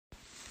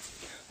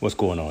What's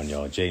going on,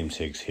 y'all? James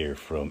Higgs here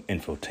from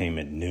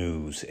Infotainment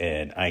News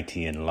and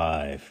ITN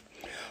Live.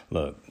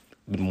 Look,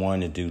 been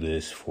wanting to do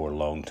this for a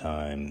long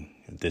time.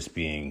 This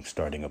being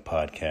starting a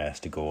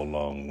podcast to go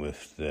along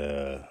with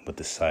the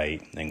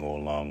site and go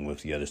along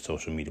with the other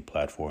social media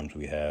platforms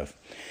we have.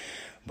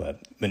 But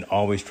been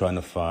always trying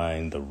to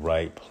find the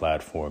right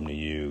platform to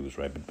use,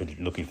 right? Been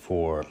looking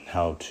for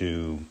how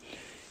to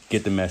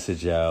get the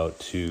message out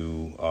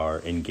to our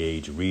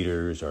engaged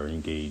readers, our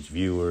engaged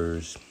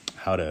viewers,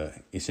 how to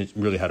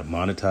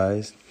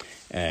monetize.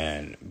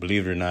 And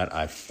believe it or not,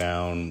 I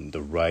found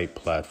the right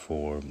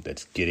platform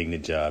that's getting the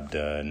job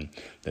done,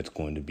 that's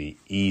going to be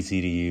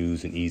easy to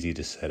use and easy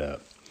to set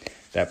up.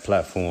 That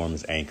platform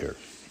is Anchor.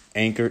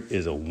 Anchor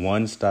is a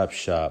one-stop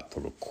shop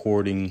for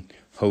recording,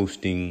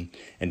 hosting,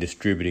 and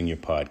distributing your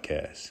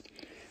podcast.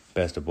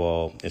 Best of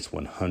all, it's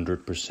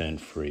 100%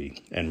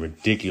 free and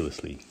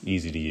ridiculously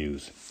easy to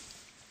use.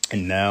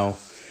 And now,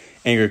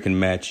 Anchor can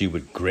match you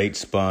with great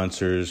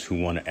sponsors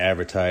who want to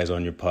advertise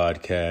on your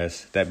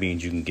podcast. That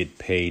means you can get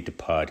paid to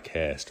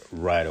podcast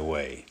right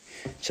away.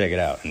 Check it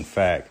out. In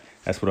fact,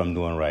 that's what I'm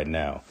doing right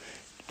now.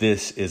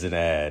 This is an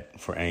ad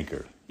for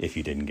Anchor, if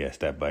you didn't guess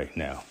that by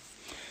now.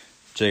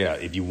 Check it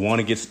out. If you want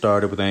to get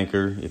started with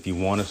Anchor, if you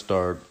want to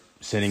start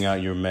sending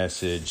out your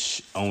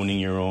message, owning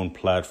your own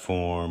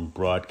platform,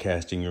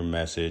 broadcasting your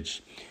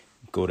message,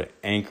 go to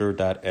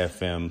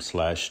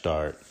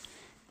anchor.fm/start.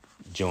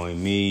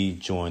 Join me,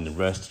 join the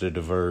rest of the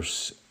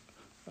diverse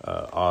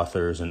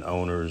authors and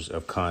owners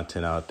of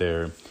content out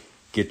there.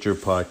 Get your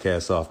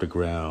podcast off the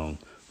ground.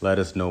 Let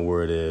us know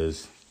where it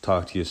is.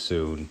 Talk to you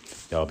soon.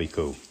 Y'all be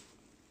cool.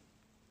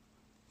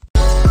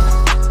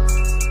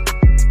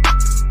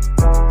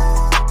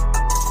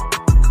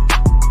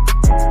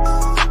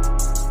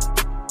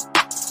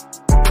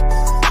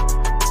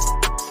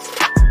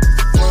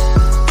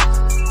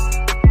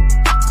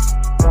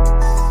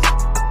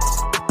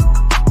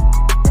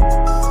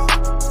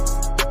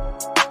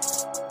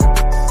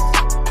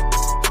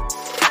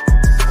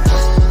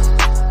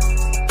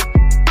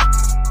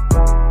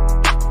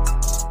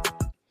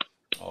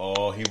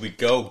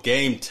 Go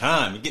game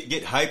time.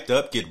 Get hyped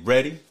up. Get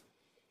ready.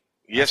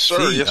 Yes,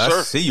 sir. Yes, sir.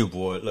 I see you,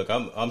 boy. Look,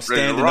 I'm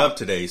standing up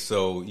today,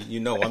 so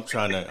you know I'm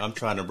trying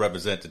to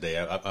represent today.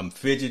 I'm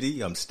fidgety.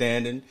 I'm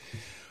standing.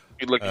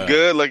 You looking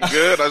good. Looking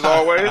good as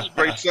always.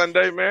 Great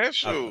Sunday, man.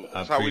 Shoot,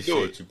 that's how we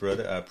do it. You,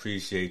 brother. I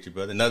appreciate you,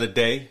 brother. Another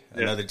day,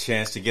 another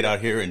chance to get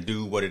out here and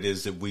do what it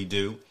is that we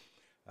do.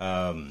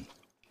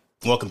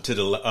 Welcome to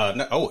the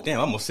I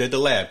almost said the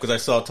lab because I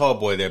saw a tall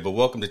boy there, but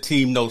welcome to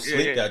Team No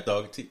Sleep. That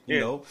dog, you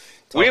know.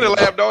 We in the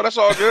lab, though. That's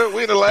all good.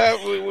 We in the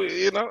lab.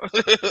 We you know.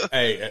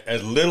 Hey,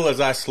 as little as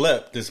I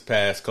slept this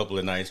past couple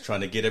of nights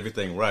trying to get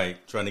everything right,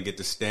 trying to get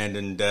the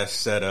standing desk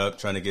set up,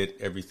 trying to get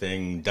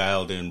everything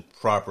dialed in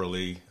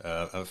properly,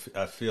 I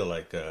feel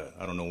like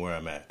I don't know where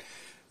I'm at.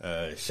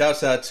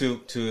 Shouts out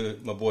to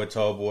my boy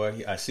Tall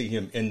Boy. I see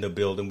him in the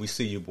building. We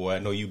see you, boy. I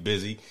know you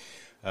busy.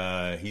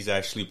 He's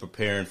actually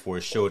preparing for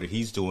a show that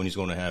he's doing. He's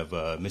going to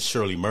have Miss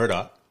Shirley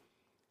Murdoch.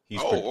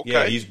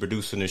 Okay. He's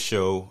producing a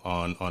show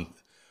on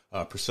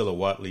Priscilla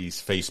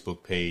Watley's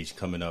Facebook page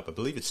coming up. I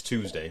believe it's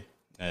Tuesday,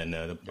 and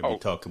they'll be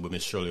talking with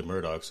Miss Shirley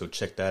Murdoch. So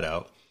check that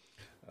out.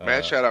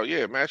 Man, shout out,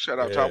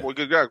 Top Boy,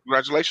 good guy.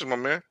 Congratulations, my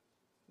man.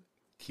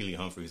 Keely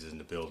Humphreys is in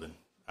the building.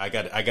 I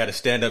got to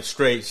stand up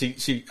straight.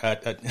 She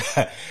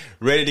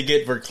ready to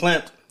get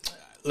verklempt.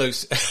 Look,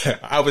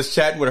 I was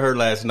chatting with her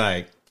late last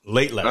night.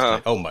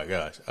 Oh my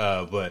gosh!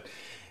 But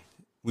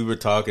we were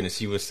talking, and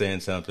she was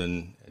saying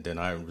something, and then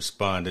I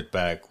responded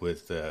back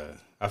with.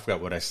 I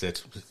forgot what I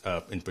said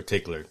in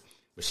particular,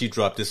 but she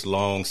dropped this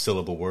long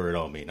syllable word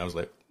on me, and I was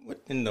like, "What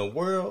in the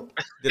world?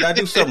 Did I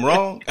do something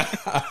wrong?"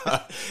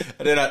 And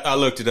then I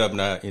looked it up,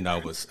 and I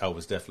was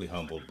definitely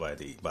humbled by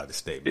the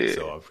statement. Yeah.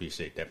 So I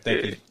appreciate that.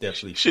 Thank you,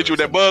 definitely. Shit you with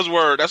that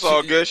buzzword. That's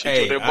all good. Shit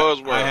you with that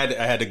buzzword.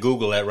 I had to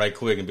Google that right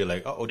quick and be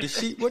like, "Oh,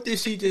 what did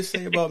she just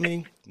say about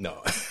me?"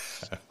 No.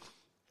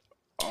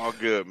 All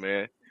good,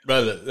 man.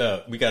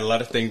 Brother, we got a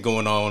lot of things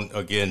going on.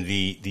 Again,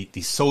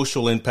 the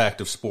social impact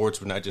of sports.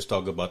 We're not just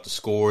talking about the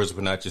scores.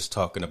 We're not just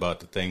talking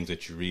about the things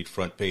that you read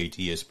front page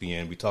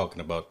ESPN. We're talking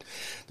about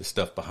the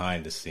stuff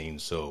behind the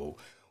scenes. So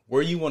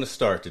where you want to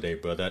start today,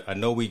 brother? I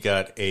know we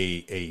got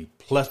a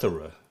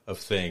plethora of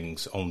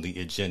things on the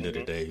agenda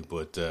today,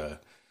 but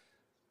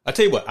I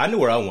tell you what, I know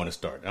where I want to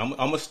start. I'm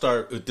going to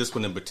start with this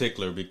one in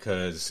particular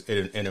because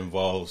it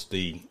involves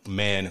the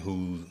man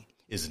who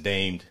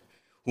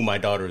my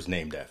daughter is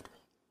named after.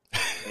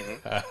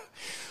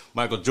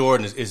 Michael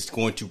Jordan is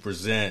going to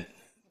present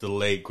the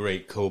late,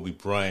 great Kobe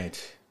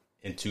Bryant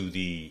into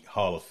the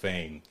Hall of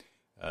Fame.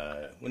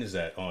 When is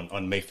that?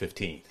 On May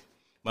 15th.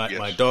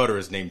 My daughter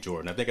is named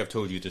Jordan. I think I've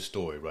told you this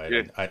story, right?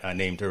 Yeah. I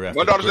named her after.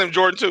 My daughter's named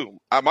Jordan, too.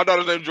 My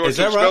daughter's named Jordan, too. Is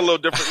that right? Spelled a little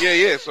different.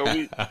 Yeah. So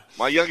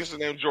my youngest is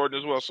named Jordan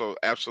as well, so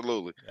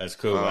absolutely. That's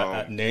cool.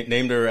 I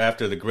named her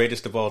after the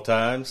greatest of all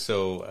time.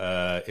 So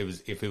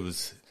if it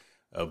was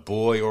a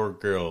boy or a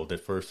girl, that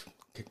first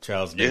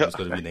child's name was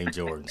going to be named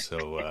Jordan.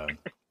 So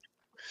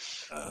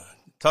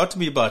talk to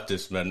me about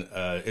this, man.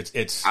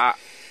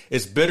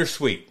 It's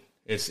bittersweet.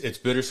 It's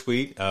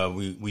bittersweet.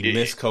 We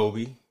miss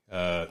Kobe.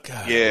 God,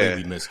 Yeah,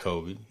 we miss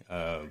Kobe.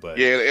 But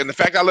yeah, and the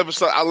fact I live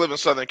in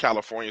Southern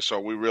California, so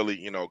we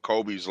really,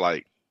 Kobe's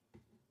like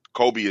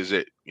Kobe is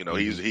it. hmm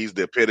He's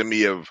the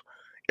epitome of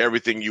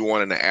everything you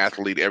want in an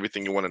athlete,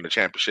 everything you want in a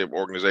championship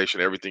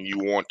organization, everything you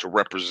want to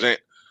represent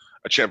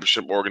a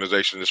championship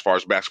organization as far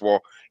as basketball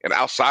and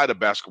outside of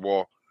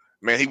basketball.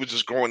 Man, he was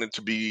just going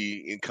into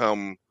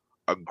become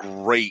a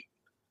great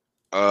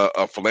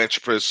a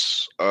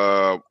philanthropist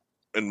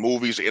in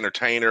movies,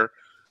 entertainer,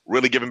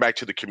 really giving back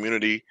to the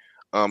community,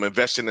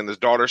 investing in his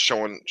daughters,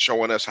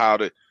 showing us how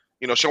to,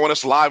 showing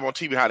us live on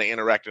TV how to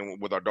interact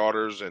with our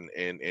daughters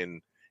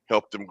and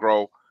help them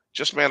grow.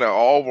 Just man, an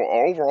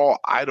overall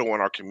idol in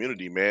our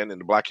community, man, in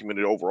the Black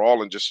community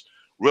overall, and just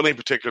really in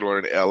particular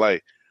in LA.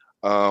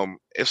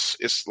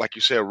 It's like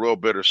you said, real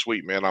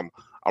bittersweet, man. I'm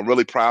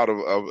really proud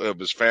of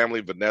his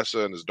family.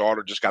 Vanessa and his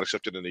daughter just got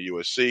accepted into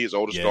USC. His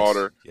oldest yes,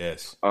 daughter,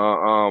 yes.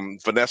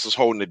 Vanessa's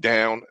holding it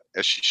down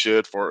as she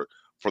should for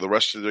the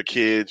rest of their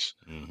kids.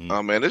 hmm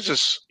Man, it's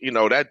just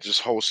that just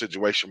whole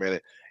situation,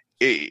 man.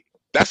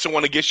 That's the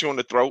one that gets you on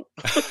the throat.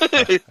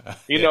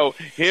 yeah,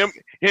 Him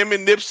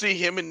and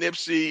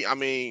Nipsey. I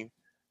mean,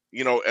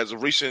 as a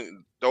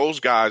recent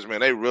those guys, man,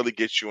 they really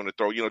get you on the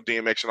throat.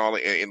 DMX and all,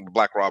 and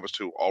Black Robbers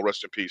too. All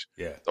rest in peace.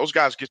 yeah. Those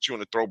guys get you on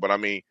the throat, but I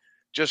mean,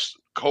 just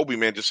Kobe,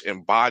 man, just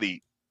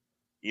embodied.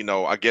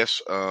 I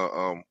guess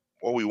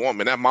what we want,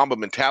 man. That Mamba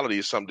mentality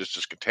is something that's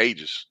just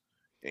contagious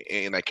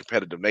in that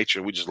competitive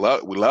nature. We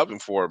love him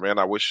for it, man.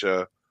 I wish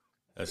That's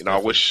I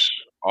definitely. wish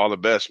all the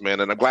best, man.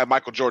 And I'm glad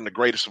Michael Jordan, the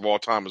greatest of all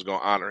time, is going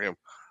to honor him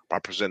by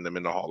presenting him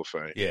in the Hall of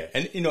Fame. Yeah,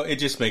 and it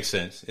just makes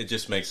sense. It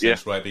just makes Yeah.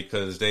 sense, right?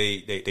 Because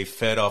they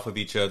fed off of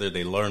each other,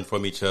 they learned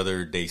from each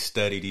other, they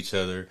studied each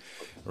other,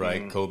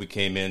 right? Mhm. Kobe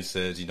came in,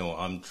 says,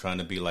 I'm trying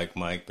to be like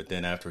Mike, but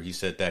then after he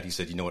said that, he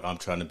said, you know what, I'm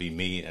trying to be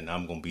me, and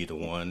I'm going to be the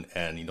one.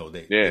 And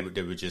Yeah.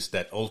 they were just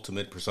that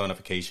ultimate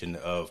personification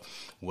of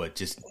what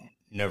just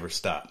never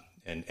stop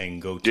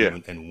and go to Yeah.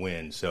 and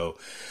win. So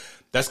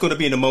that's going to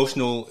be an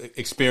emotional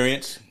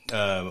experience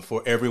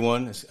for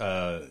everyone.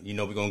 We're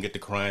going to get the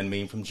crying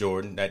meme from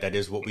Jordan. That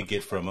is what we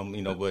get from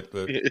him.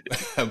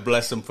 But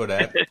bless him for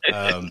that.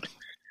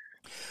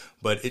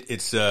 But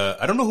it's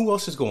I don't know who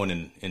else is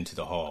going into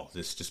the hall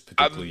this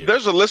particular year.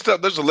 There's a list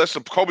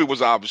of Kobe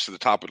was obviously the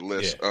top of the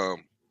list. Yeah.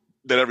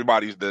 That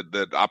everybody's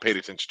that I paid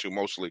attention to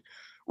mostly,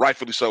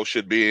 rightfully so,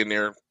 should be in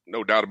there,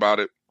 no doubt about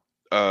it.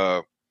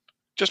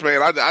 Just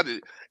man,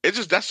 it's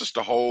just that's just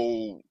that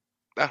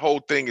whole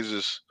thing is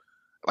just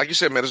like you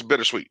said, man. It's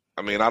bittersweet.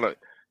 I mean, I don't,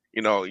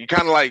 you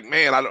kind of like,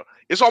 man, I don't.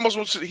 It's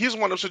almost he's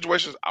one of those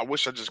situations. I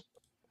wish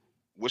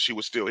he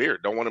was still here.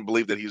 Don't want to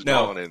believe that he's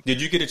Now, gone. And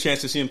did you get a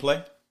chance to see him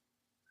play?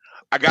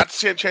 I got to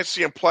see a chance to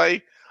see him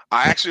play.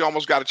 I actually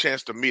almost got a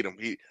chance to meet him.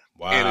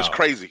 And it's Wow.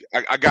 crazy.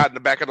 I got in the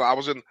back of I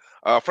was in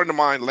a friend of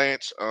mine,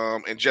 Lance,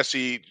 and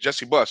Jesse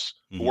Buss,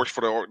 who hmm works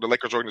for the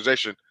Lakers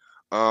organization.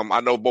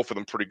 I know both of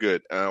them pretty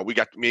good.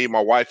 Me,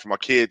 my wife, and my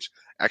kids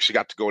actually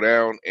got to go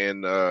down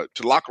and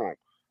to the locker room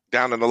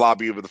down in the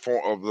lobby of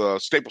the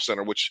Staples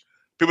Center, which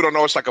people don't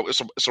know. It's like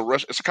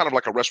it's kind of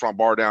like a restaurant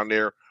bar down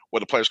there where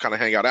the players kind of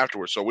hang out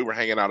afterwards. So we were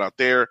hanging out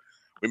there.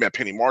 We met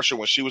Penny Marshall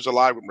when she was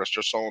alive. We rest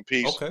her soul in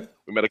peace. Okay.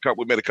 We met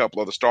a couple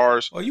other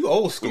stars. Oh, you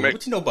old school.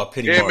 What you know about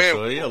Penny Yeah,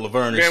 Marshall? man. Yeah,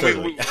 Laverne and Man,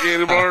 Shirley.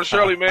 Laverne and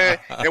Shirley, man,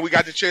 and we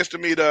got a chance to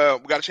meet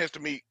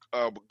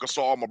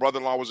Gasol. My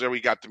brother-in-law was there.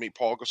 We got to meet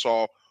Paul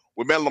Gasol.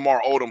 We met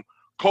Lamar Odom.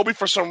 Kobe,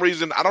 for some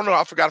reason, I don't know.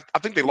 I forgot. I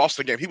think they lost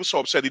the game. He was so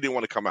upset he didn't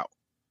want to come out.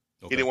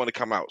 He Okay. didn't want to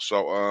come out.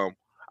 So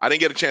I didn't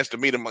get a chance to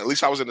meet him. At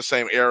least I was in the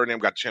same area and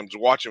got a chance to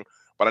watch him.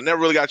 But I never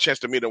really got a chance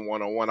to meet him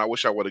one-on-one. I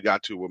wish I would have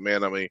got to. But,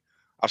 man, I mean,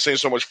 I've seen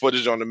so much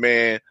footage on the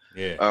man.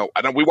 Yeah.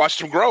 I know we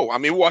watched him grow. I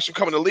mean, we watched him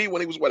come in the league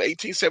when he was,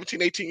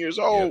 18 years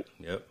old.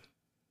 Yep.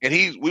 And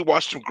we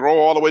watched him grow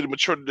all the way to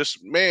mature to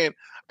this man.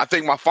 I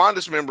think my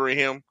fondest memory of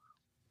him,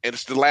 and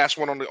it's the last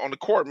one on the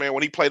court, man,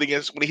 when he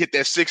hit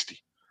that 60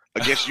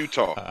 against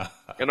Utah.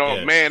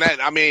 Yes. Man,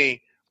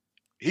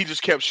 he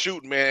just kept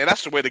shooting, man. And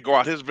that's the way to go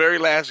out. His very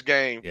last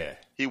game, Yeah.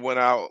 he went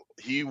out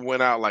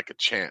like a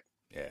champ.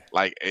 Yeah.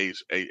 Like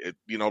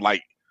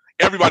like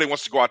everybody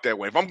wants to go out that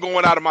way. If I'm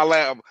going out of my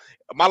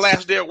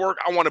last day at work,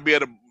 I want to be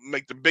able to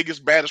make the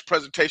biggest, baddest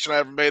presentation I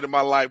ever made in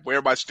my life where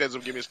everybody stands up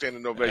and give me a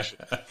standing ovation.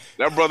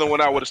 That brother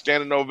went out with a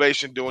standing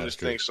ovation doing That's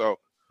this thing. true. So,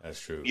 That's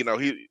true.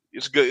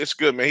 it's good. It's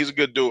good, man. He's a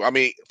good dude. I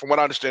mean, from what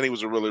I understand, he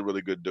was a really,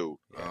 really good dude.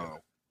 Yeah.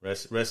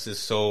 Rest his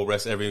soul,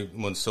 rest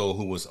everyone's soul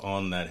who was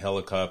on that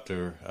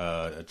helicopter.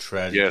 A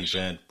tragic Yes.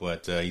 event,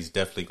 but he's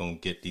definitely going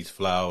to get these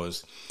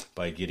flowers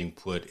by getting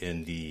put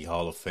in the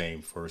Hall of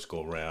Fame first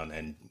go round,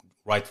 and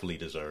rightfully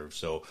deserved.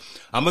 So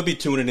I'm gonna be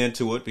tuning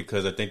into it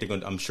because I think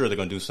I'm sure they're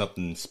gonna do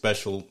something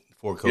special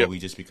for Kobe,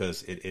 just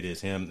because it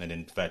is him, and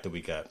in the fact that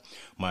we got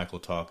Michael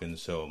talking.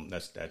 So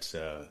that's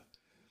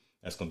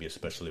gonna be a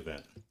special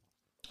event.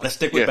 Let's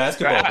stick with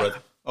basketball, brother.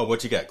 Oh,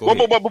 what you got? Go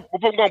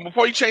ahead.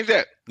 Before you change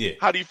that, Yeah.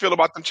 how do you feel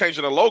about them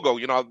changing the logo?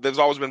 There's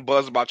always been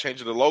buzz about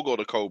changing the logo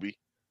to Kobe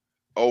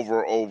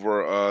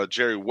over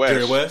Jerry West.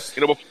 Jerry West?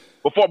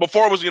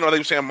 Before it was, they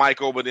were saying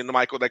Michael, but then the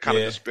Michael, they kind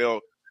of Yeah.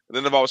 dispelled. and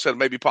then they've always said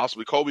maybe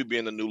possibly Kobe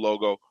being the new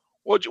logo.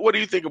 What do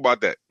you think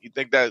about that? You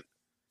think that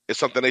is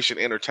something they should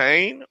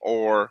entertain,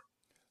 or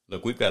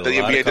look, we've got the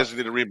NBA doesn't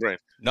need to rebrand?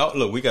 No,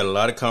 look, we got a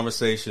lot of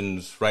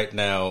conversations right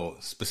now,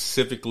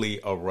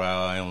 specifically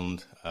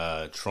around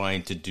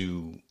trying to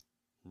do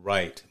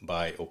right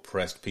by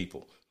oppressed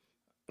people.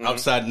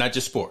 Outside, not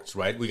just sports,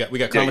 right? We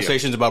got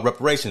conversations about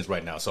reparations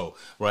right now. So,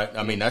 right,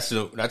 I mean that's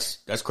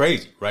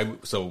crazy,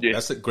 right? So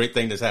that's a great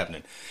thing that's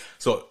happening.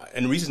 So,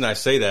 and the reason I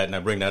say that and I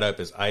bring that up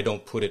is I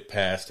don't put it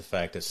past the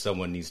fact that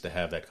someone needs to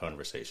have that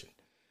conversation.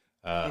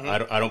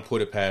 I don't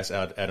put it past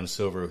Adam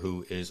Silver,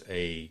 who is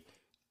a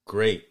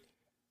great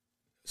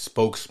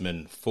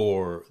spokesman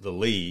for the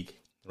league.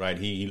 Right,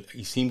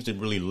 he seems to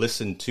really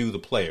listen to the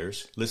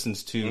players,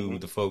 listens to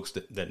the folks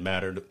that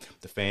matter,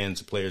 the fans,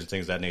 the players, and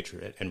things of that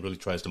nature, and really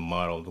tries to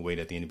model the way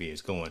that the NBA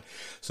is going.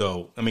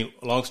 So, I mean,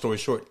 long story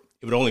short,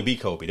 it would only be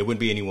Kobe. There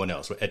wouldn't be anyone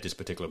else at this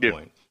particular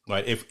point.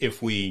 Right?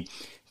 If we,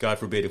 God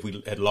forbid, if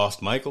we had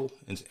lost Michael,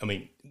 I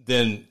mean,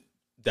 then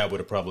that would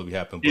have probably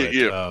happened. But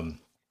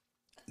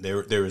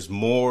there is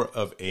more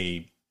of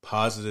a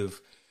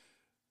positive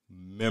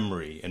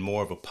memory and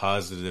more of a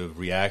positive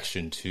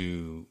reaction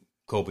to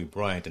Kobe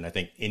Bryant, and I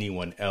think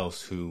anyone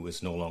else who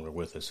is no longer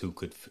with us who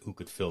could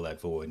fill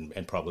that void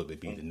and probably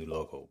be the new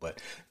logo.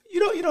 But you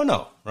don't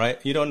know, right?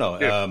 You don't know.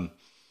 Yeah.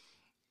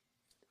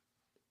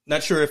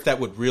 Not sure if that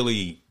would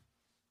really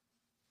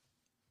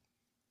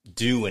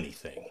do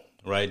anything,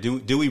 right?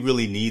 Do we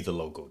really need the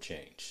logo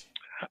change?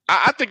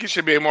 I think it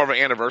should be more of an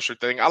anniversary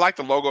thing. I like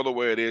the logo the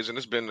way it is, and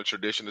it's been a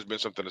tradition. It's been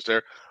something that's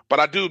there. But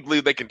I do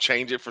believe they can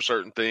change it for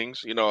certain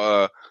things.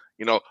 To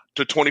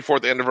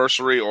 24th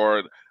anniversary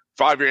or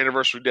 5-year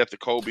anniversary death of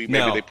Kobe.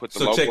 Maybe they put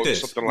the logo or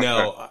something like that.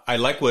 Now, I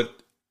like what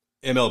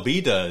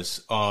MLB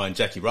does on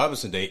Jackie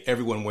Robinson Day.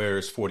 Everyone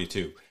wears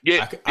 42.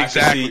 Yeah,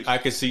 exactly. I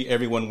could see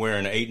everyone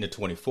wearing an 8 and a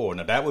 24.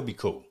 Now that would be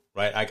cool,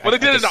 right? They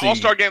did it in the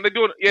All-Star game. They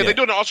do it. Yeah, they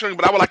do it in the All-Star game.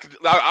 But I would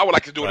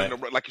like to do it in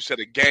like you said,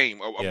 a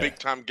game, a big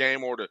time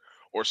game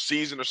or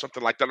season or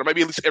something like that. Or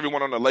maybe at least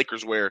everyone on the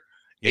Lakers wear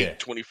 8,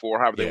 24,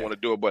 however they want to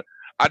do it. But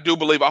I do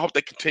believe. I hope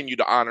they continue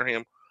to honor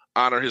him,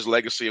 honor his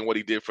legacy and what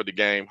he did for the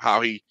game,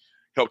 how he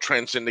helped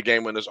transcend the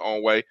game in his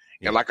own way.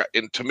 And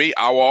and to me,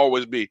 I will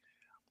always be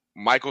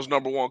Michael's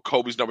number one,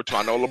 Kobe's number 2.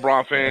 I know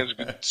LeBron fans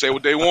can say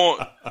what they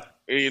want.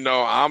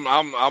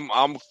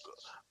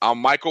 I'm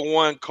Michael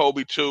 1,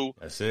 Kobe 2.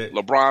 That's it.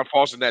 LeBron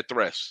falls in that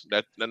three.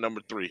 That number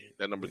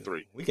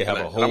 3. We could have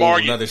a whole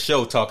another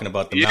show talking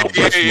about the Mount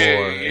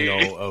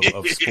Rushmore,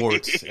 of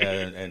sports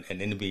and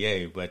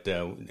NBA. But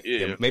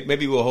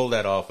maybe we'll hold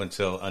that off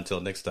until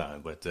next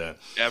time. But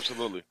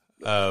absolutely.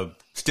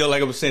 Still,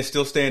 like I was saying,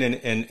 still staying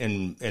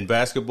in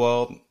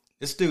basketball.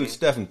 This dude,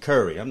 Stephen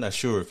Curry. I'm not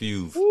sure if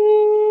you've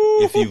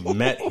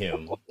met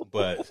him,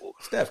 but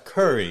Steph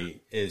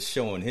Curry is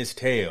showing his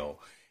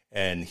tail,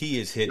 and he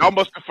is hitting. Y'all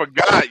must have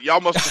forgot.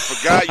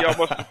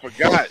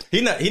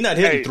 He not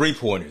hitting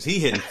 3-pointers. He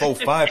hitting 4,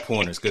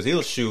 5-pointers because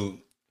he'll shoot,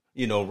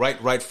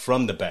 right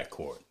from the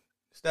backcourt.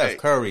 Steph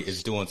Curry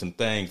is doing some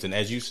things, and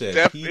as you said,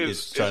 Steph he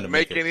is trying to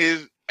making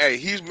his. Hey,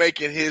 he's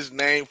making his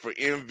name for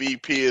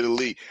MVP of the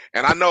league.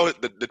 And I know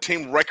the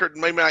team record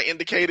may not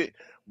indicate it,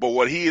 but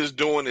what he is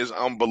doing is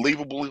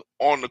unbelievable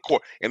on the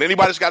court. And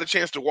anybody's got a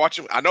chance to watch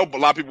him. I know a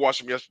lot of people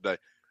watched him yesterday.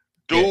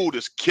 Dude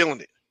is killing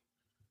it.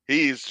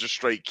 He is just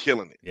straight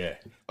killing it. Yeah.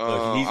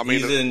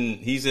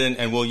 He's in,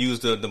 and we'll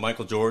use the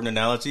Michael Jordan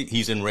analogy.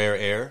 He's in rare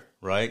air,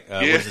 right?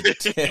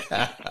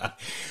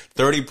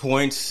 30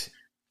 points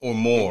or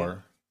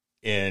more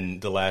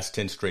in the last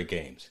 10 straight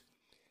games.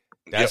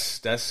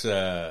 That's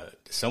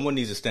someone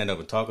needs to stand up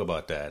and talk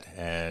about that.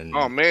 And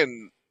oh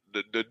man,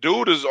 the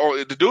dude is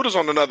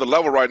on another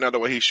level right now the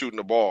way he's shooting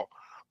the ball.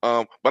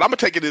 But I'm gonna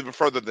take it even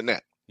further than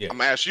that. Yeah. I'm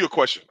gonna ask you a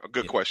question, a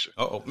good question.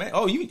 Oh man,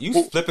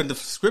 you flipping the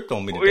script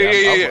on me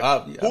today.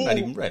 I'm not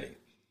even ready.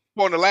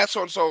 Well, in the last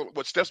one, so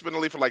what? Steph's been in the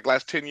league for like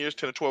last 10 years,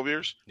 10 or 12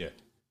 years. Yeah,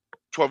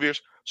 12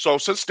 years. So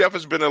since Steph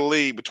has been in the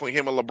league, between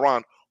him and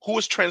LeBron, who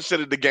has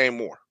transcended the game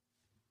more?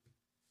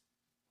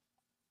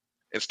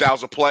 And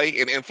styles of play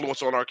and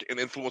influence on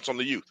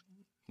the youth.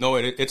 No,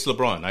 it's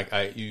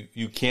LeBron.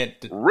 You can't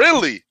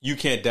really. You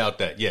can't doubt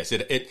that. Yes,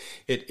 it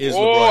is. Oh,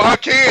 LeBron. I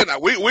can.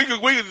 We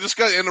can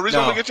discuss. And the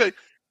reason we can say,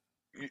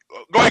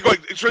 go ahead.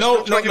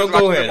 No,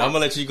 go ahead. I'm gonna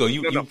let you go.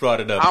 You brought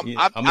it up.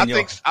 I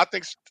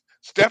think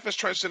Steph has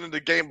transcended the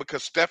game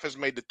because Steph has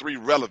made the 3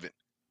 relevant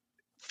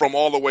from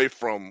all the way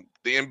from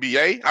the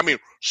NBA. I mean,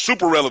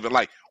 super relevant.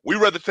 Like we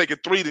rather take a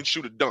 3 than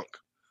shoot a dunk.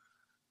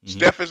 Mm-hmm.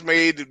 Steph has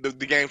made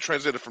the game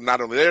transited from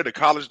not only there to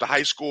college to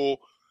high school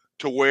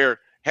to where,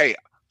 hey,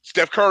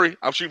 Steph Curry,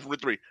 I'm shooting from the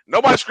 3.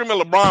 Nobody's screaming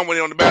LeBron when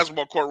he's on the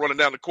basketball court running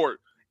down the court,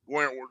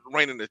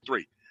 raining the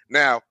 3.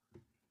 Now,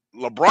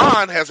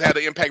 LeBron has had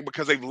an impact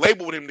because they've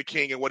labeled him the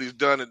king and what he's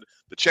done and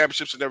the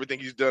championships and everything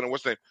he's done and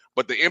what's that.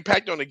 But the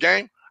impact on the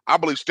game, I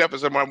believe Steph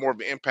has had more of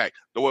an impact.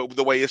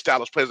 The way his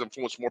style of play has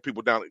influenced more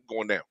people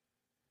going down.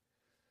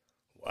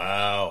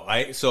 Wow.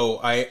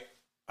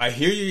 I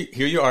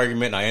hear your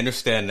argument, and I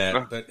understand that,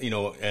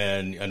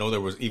 and I know there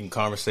was even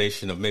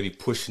conversation of maybe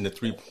pushing the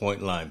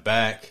 3-point line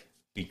back.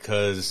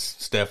 because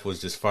Steph was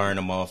just firing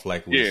them off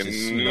like it was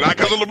just, not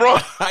because of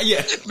LeBron.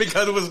 Yeah,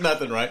 because it was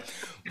nothing, right?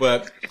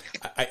 But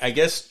I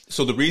guess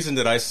so. The reason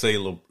that I say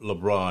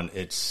LeBron,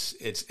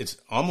 it's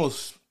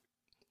almost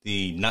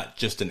the not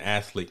just an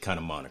athlete kind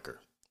of moniker,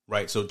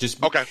 right? So just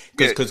because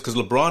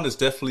LeBron is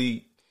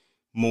definitely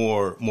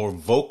more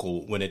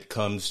vocal when it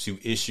comes to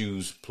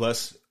issues,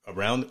 plus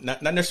around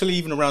not necessarily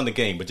even around the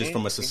game, but just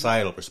from a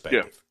societal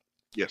perspective. Yeah.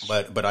 Yes,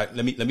 but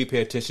let me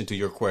pay attention to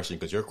your question,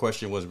 because your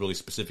question was really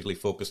specifically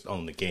focused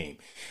on the game.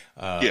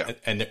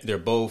 And they're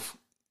both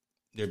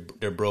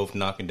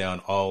knocking down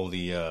all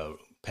the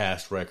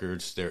past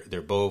records.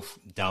 They're both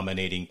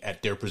dominating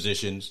at their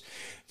positions.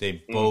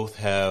 They both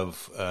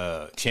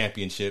have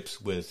championships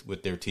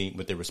with their team,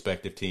 with their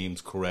respective teams.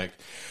 Correct.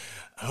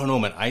 I don't know,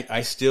 man.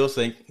 I still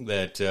think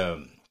that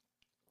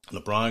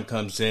LeBron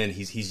comes in.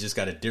 He's just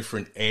got a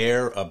different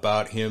air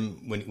about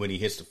him when he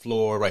hits the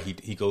floor. Right,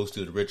 he goes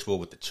through the ritual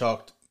with the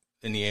chalk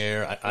in the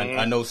air.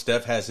 I know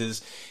Steph has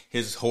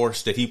his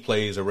horse that he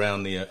plays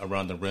around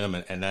the rim,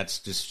 and that's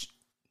just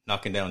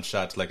knocking down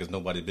shots like it's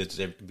nobody's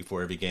business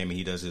before every game. And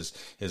he does his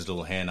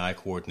little hand-eye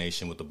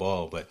coordination with the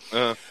ball. But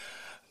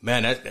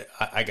man,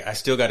 I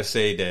still got to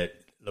say that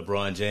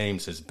LeBron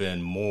James has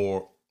been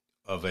more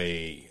of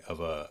a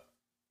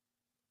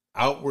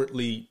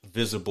outwardly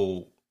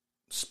visible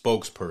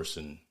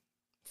spokesperson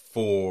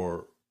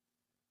for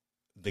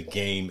the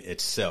game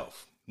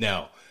itself.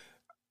 Now,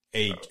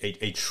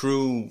 a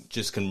true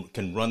just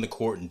can run the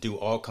court and do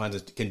all kinds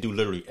of, can do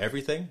literally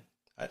everything.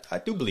 I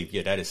do believe,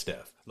 that is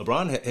Steph.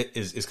 LeBron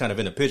is kind of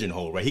in a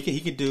pigeonhole, right? He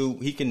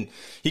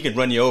can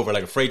run you over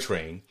like a freight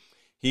train.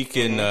 He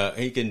can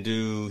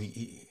do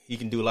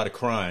a lot of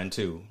crying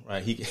too,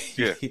 right?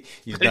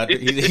 He's not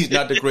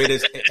the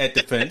greatest at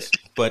defense,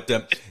 but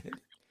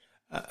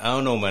I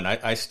don't know, man.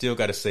 I still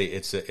got to say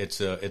it's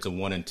a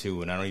 1 and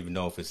 2, and I don't even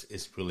know if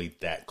it's really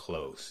that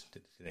close.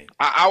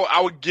 I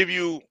would give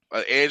you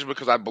an edge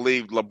because I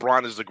believe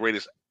LeBron is the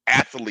greatest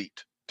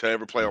athlete to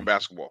ever play on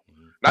basketball.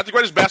 Not the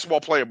greatest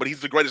basketball player, but he's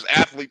the greatest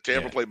athlete to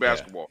ever play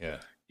basketball.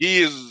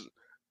 He is.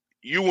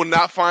 You will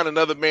not find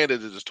another man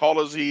that is as tall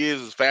as he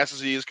is, as fast as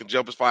he is, can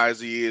jump as far as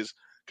he is,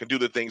 can do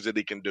the things that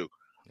he can do.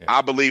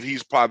 I believe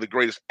he's probably the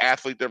greatest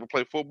athlete to ever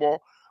play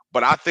football.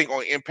 But I think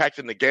on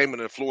impacting the game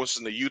and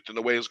influencing the youth and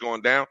the way it's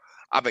going down,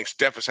 I think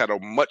Steph has had a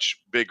much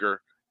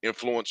bigger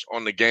influence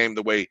on the game,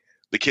 the way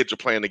the kids are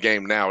playing the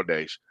game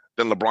nowadays,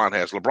 than LeBron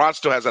has. LeBron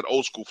still has that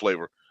old school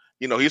flavor.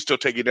 He'll still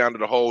take you down to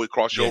the hole, he'll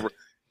cross you over,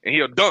 and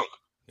he'll dunk.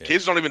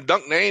 Kids don't even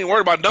dunk. They ain't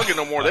worried about dunking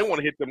no more. They want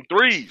to hit them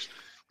threes.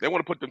 They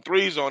want to put them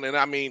threes on, and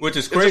I mean, which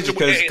is crazy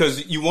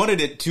because you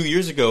wanted it 2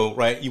 years ago,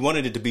 right? You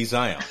wanted it to be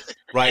Zion,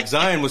 right?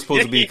 Zion was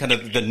supposed to be kind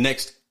of the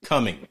next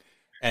coming,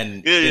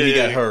 and then he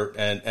got hurt,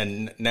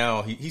 and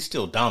now he's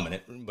still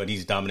dominant, but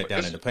he's dominant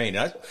down in the paint.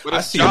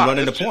 I see him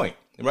running the point,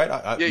 right?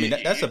 I mean,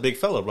 that's a big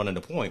fella running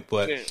the point,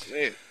 but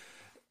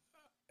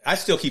I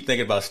still keep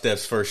thinking about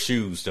Steph's first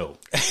shoes, though.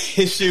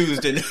 His shoes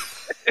didn't.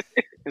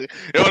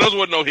 Those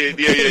wasn't no hit.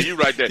 Yeah, you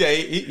right there. Yeah,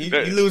 he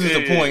loses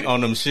a point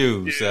on them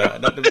shoes.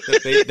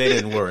 They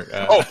didn't work.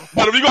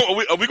 But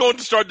are we going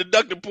to start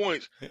deducting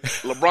points?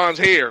 LeBron's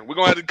hair. We're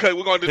going to have to cut.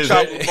 We're going to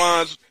chop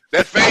LeBron's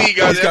that fade. He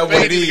got that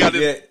fade. He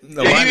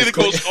need to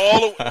go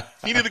all the.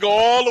 He need to go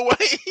all the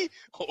way.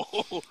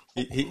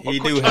 He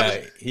do have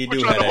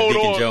that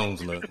Deacon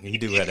Jones look. He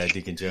do have that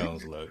Deacon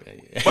Jones look.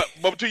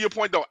 But to your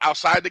point though,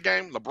 outside the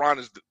game, LeBron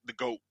is the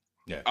GOAT.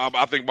 Yeah.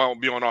 I think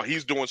beyond all,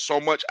 he's doing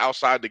so much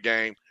outside the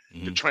game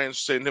to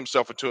transcend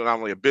himself into not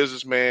only a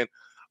businessman,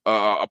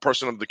 a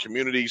person of the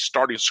community,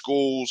 starting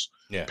schools,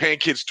 paying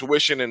kids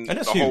tuition, and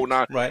the whole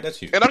nine. Right, that's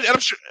huge. And I'm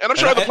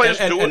sure other players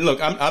do it. And look,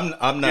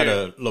 I'm not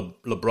a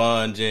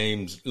LeBron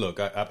James.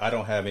 Look, I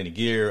don't have any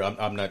gear.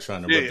 I'm not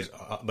trying to,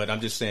 but I'm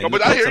just saying. No,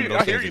 but I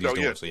hear you though.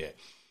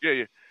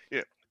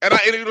 Yeah. And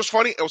it was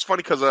funny. It was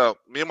funny because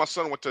me and my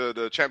son went to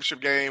the championship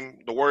game,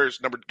 the Warriors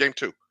game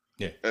 2.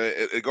 Yeah.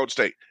 At Golden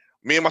State.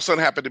 Me and my son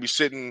happened to be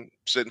sitting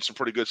some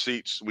pretty good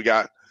seats we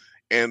got.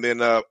 And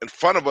then in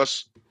front of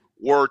us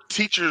were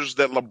teachers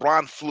that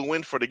LeBron flew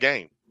in for the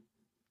game.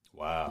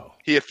 Wow.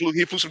 He flew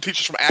some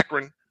teachers from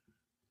Akron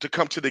to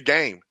come to the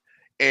game.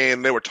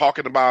 And they were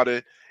talking about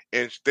it.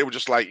 And they were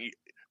just like,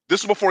 this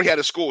is before he had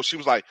his school. She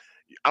was like,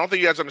 I don't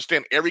think you guys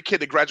understand. Every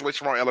kid that graduates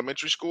from our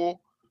elementary school,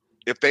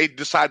 if they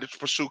decide to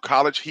pursue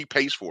college, he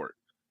pays for it.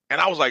 And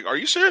I was like, are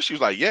you serious? She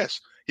was like,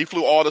 yes. He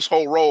flew all this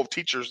whole row of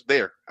teachers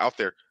out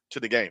there to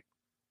the game.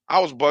 I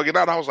was bugging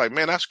out. I was like,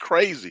 man, that's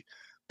crazy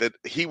that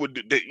he would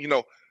do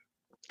that.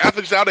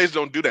 Athletes nowadays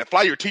don't do that.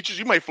 Fly your teachers.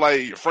 You may fly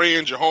your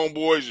friends, your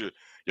homeboys, your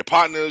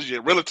partners,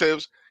 your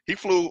relatives. He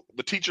flew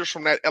the teachers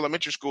from that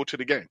elementary school to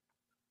the game.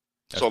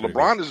 That's so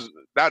LeBron is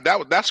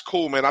that's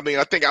cool, man. I mean,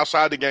 I think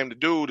outside the game, the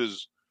dude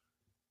is.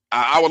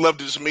 I would love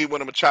to just meet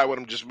with him and chat with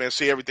him, just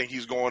see everything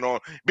he's going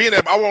on.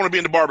 I want to be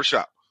in the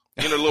barbershop.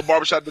 The little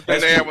barbershop that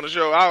they have on the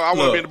show. I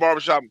want to be in the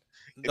barbershop.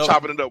 And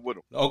chopping it up with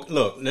him. Okay,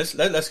 look,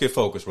 let's get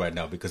focused right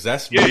now because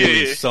that's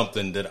really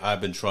something that I've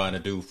been trying to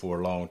do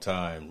for a long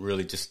time.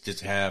 Really,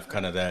 just have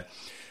kind of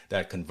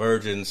that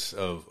convergence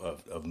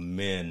of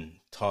men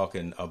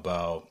talking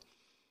about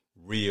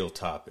real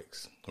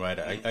topics, right?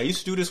 I used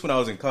to do this when I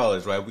was in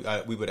college,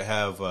 right? We would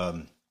have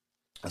a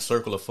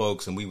circle of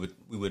folks, and we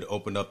would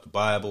open up the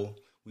Bible,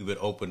 we would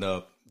open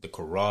up the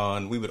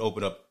Quran, we would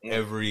open up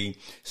every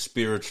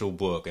spiritual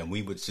book, and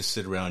we would just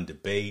sit around and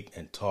debate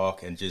and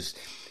talk, and just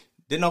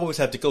didn't always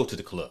have to go to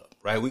the club,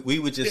 right? We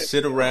would just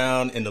sit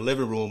around in the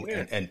living room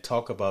and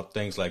talk about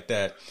things like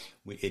that.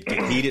 It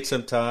get heated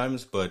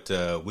sometimes, but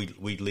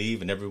we'd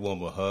leave and everyone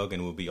would hug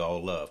and it would be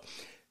all love.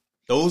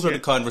 Those are the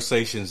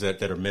conversations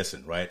that are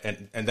missing, right?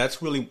 And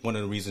that's really one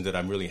of the reasons that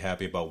I'm really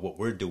happy about what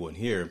we're doing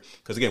here.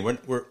 Because again,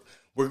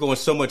 we're going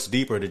so much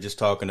deeper to just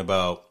talking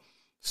about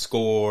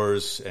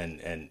scores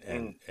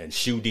and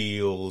shoe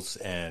deals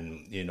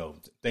and, you know,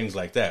 things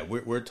like that.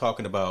 We're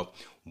talking about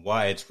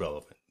why it's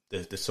relevant.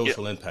 The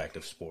social impact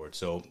of sports.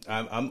 So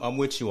I'm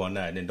with you on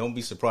that, and don't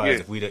be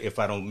surprised if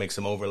I don't make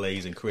some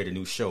overlays and create a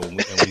new show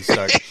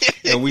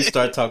and we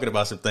start talking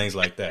about some things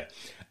like that.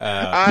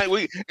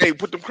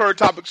 Put them current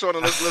topics on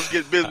and let's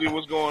get busy with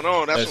what's going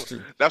on.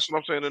 That's what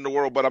I'm saying in the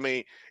world. But I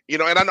mean, you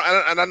know, and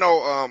I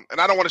know,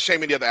 and I don't want to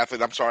shame any other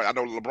athlete. I'm sorry. I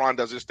know LeBron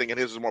does this thing and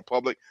his is more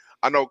public.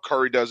 I know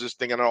Curry does this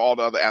thing. I know all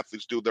the other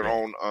athletes do their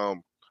own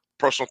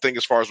personal thing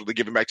as far as what they're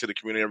giving back to the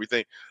community and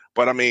everything.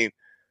 But I mean,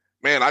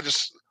 man,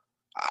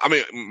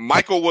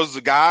 Michael was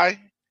the guy,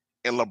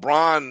 and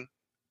LeBron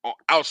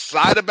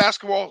outside of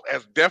basketball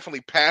has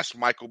definitely passed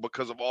Michael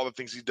because of all the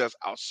things he does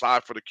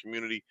outside for the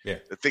community,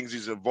 the things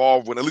he's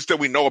involved with, at least that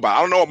we know about.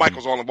 I don't know what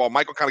Michael's all involved.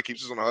 Michael kind of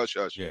keeps this on a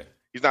hush-hush. Yeah.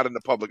 He's not in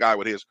the public eye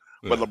with his.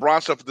 But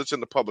LeBron stuff that's in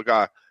the public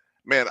eye,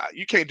 man,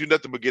 you can't do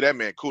nothing but give that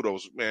man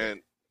kudos,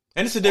 man.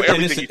 And it's a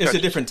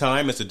different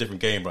time. It's a different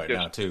game right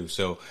now too.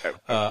 So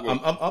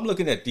I'm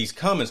looking at these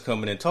comments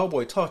coming in.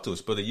 Tallboy, talk to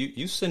us, brother.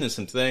 You sending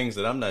some things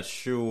that I'm not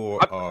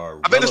sure are.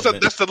 I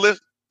think that's the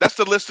list. That's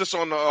the list that's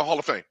on the Hall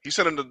of Fame. He's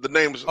sending the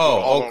names.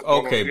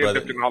 Okay,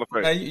 brother.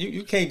 Now,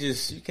 you can't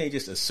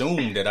just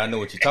assume that I know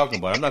what you're talking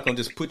about. I'm not going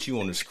to just put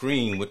you on the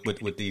screen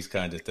with these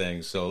kinds of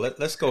things. So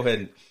let's go ahead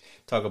and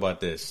talk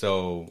about this.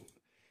 So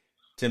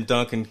Tim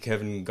Duncan,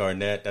 Kevin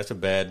Garnett, that's a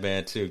bad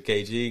man too.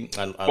 KG,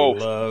 I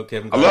love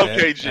Kevin Garnett. I love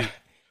KG.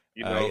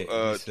 You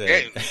know,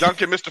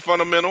 Duncan, Mr.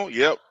 Fundamental.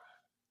 Yep.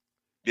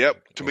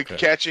 Tamika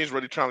Catchings,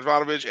 Rudy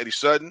Tomjanovich, Eddie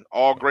Sutton,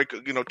 all great.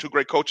 You know, two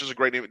great coaches, a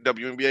great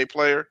WNBA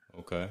player.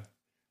 Okay.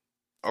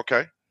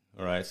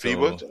 All right. So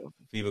FIBA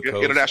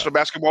coach, international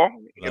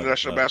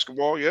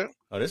basketball. Yeah.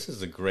 Oh, this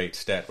is a great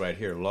stat right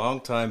here.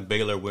 Longtime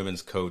Baylor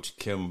women's coach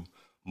Kim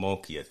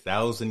Mulkey,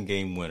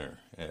 1,000-game winner.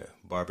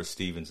 Barbara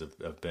Stevens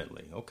of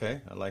Bentley.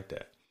 Okay, I like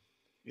that.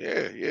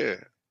 Yeah.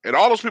 And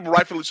all those people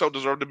rightfully so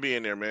deserve to be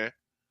in there, man.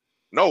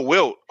 No,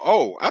 Wilt.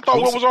 Oh, I thought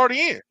Wilt was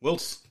already in.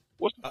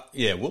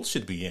 Wilt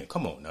should be in.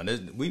 Come on now.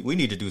 We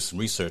need to do some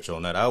research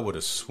on that. I would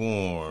have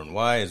sworn.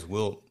 Why is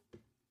Wilt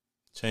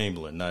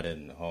Chamberlain not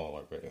in the Hall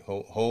already?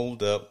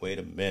 Hold up. Wait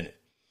a minute.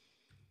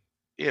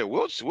 Yeah,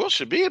 Wilt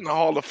should be in the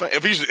Hall of Fame.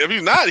 If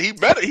he's not, he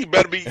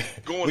better be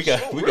going.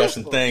 we got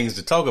some things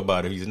to talk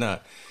about if he's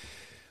not.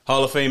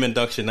 Hall of Fame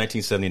induction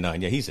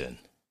 1979. Yeah, he's in.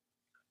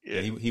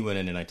 Yeah, he went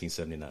in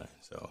 1979.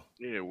 So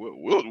yeah,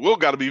 Will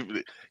got to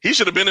be. He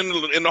should have been in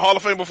the Hall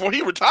of Fame before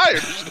he retired.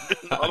 He should have been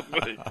in the Hall of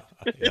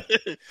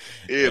Fame.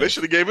 They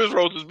should have gave his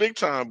roses big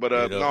time. But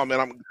no,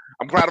 man,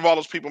 I'm proud of all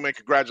those people, man.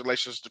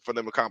 Congratulations for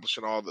them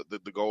accomplishing all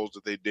the goals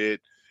that they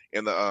did,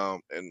 and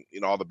and you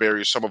know, all the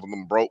barriers. Some of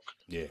them broke.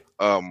 Yeah.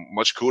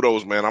 Much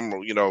kudos, man.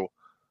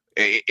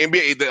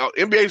 NBA, the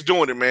NBA's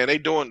doing it, man. They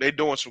doing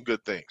some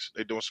good things.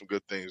 They're doing some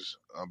good things.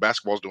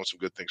 Basketball's doing some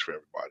good things for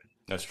everybody.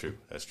 That's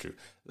true.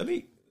 Let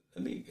me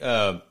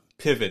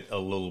pivot a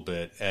little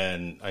bit,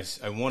 and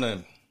I want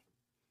to.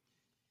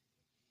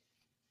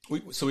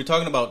 So we're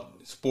talking about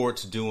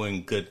sports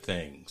doing good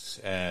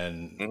things,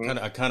 and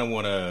I kind of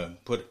want to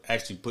put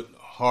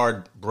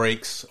hard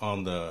brakes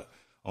on the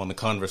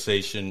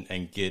conversation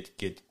and get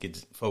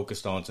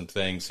focused on some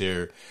things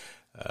here.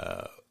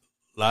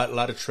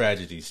 Lot of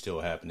tragedies still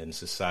happening in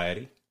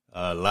society.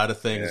 A lot of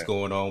things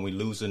going on. We're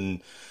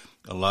losing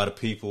a lot of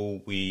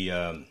people. We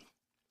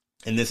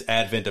in this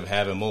advent of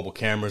having mobile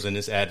cameras and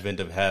this advent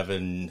of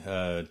having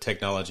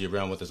technology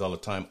around with us all the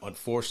time,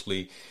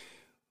 unfortunately,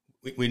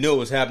 we know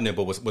what's happening.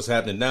 But what's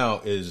happening now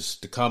is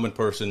the common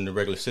person, the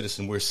regular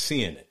citizen, we're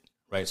seeing it,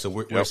 right? So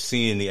we're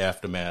seeing the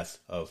aftermath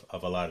of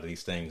a lot of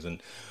these things.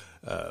 And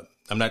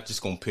I'm not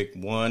just going to pick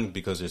one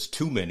because there's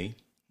too many,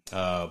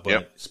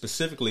 but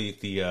specifically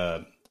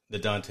the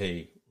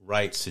Daunte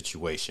Wright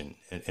situation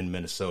in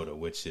Minnesota,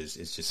 which is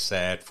just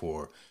sad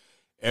for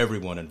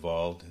everyone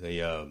involved.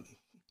 The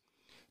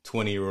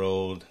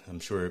 20-year-old, I'm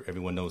sure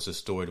everyone knows this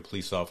story. The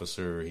police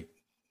officer, he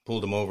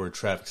pulled him over at a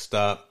traffic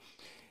stop.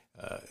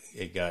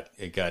 It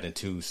got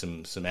into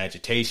some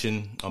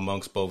agitation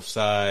amongst both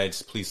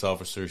sides. Police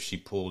officer, she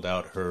pulled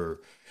out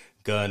her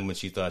gun when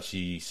she said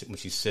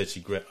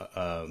she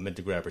meant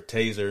to grab her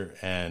taser,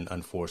 and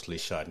unfortunately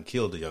shot and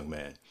killed the young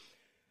man.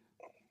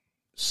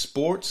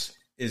 Sports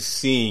is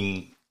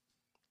seeing.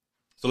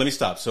 So let me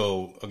stop.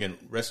 So again,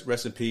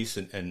 rest in peace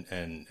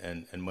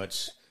and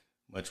much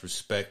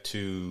respect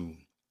to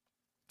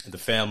the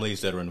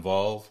families that are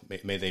involved,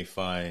 may they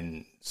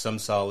find some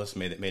solace.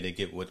 May they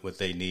get what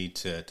they need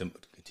to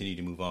continue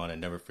to move on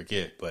and never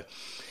forget. But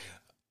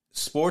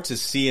sports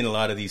is seeing a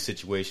lot of these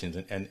situations,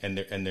 and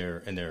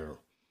they're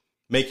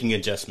making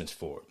adjustments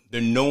for it.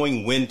 They're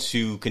knowing when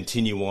to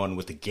continue on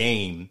with the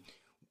game.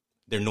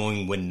 They're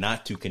knowing when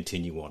not to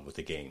continue on with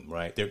the game,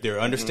 right? They're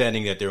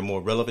understanding that there are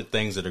more relevant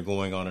things that are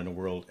going on in the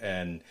world.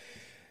 And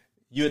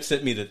you had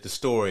sent me the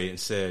story and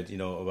said,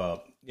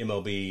 about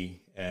MLB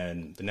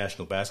and the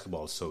National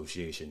Basketball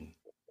Association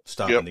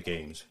stopping the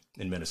games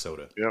in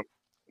Minnesota.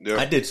 Yep.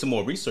 I did some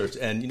more research,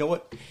 and you know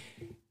what?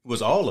 It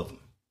was all of them.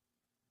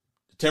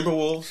 The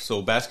Timberwolves,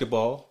 so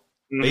basketball,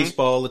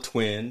 baseball, the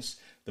Twins,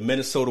 the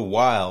Minnesota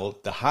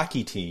Wild, the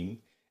hockey team,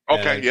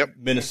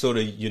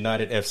 Minnesota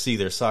United FC,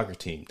 their soccer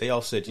team. They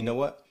all said, you know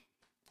what?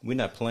 We're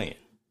not playing.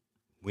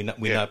 We're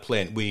not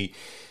playing.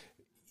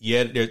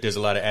 There's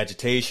a lot of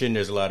agitation.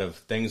 There's a lot of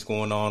things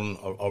going on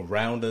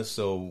around us.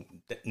 So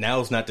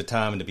now's not the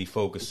time to be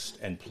focused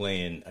and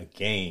playing a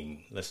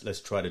game.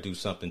 Let's try to do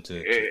something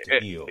to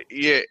heal.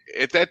 Yeah,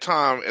 at that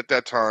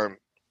time,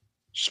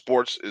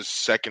 sports is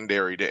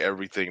secondary to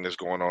everything that's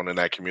going on in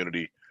that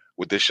community.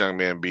 With this young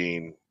man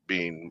being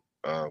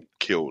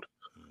killed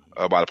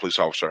by the police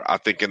officer, I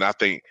think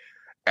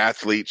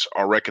athletes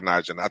are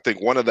recognizing. I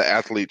think one of the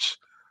athletes,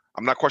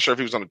 I'm not quite sure if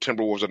he was on the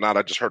Timberwolves or not.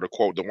 I just heard a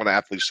quote that one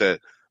athlete said,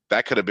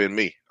 "That could have been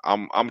me.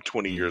 I'm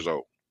 20 years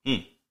old.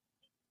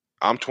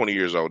 I'm 20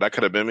 years old. That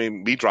could have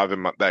been me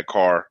driving that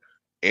car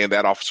and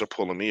that officer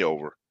pulling me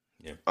over."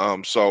 Yeah.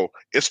 So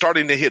it's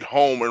starting to hit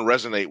home and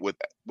resonate with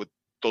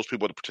those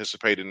people that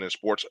participate in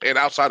sports and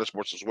outside of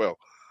sports as well.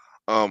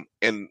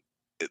 And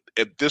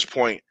at this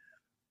point,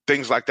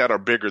 things like that are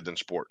bigger than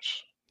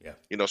sports. Yeah.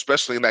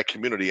 Especially in that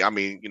community. I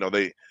mean,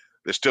 they're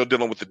still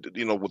dealing with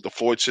with the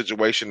Floyd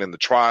situation and the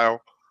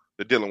trial.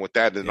 They're dealing with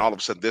that, and all of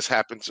a sudden this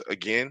happens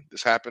again.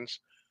 This happens.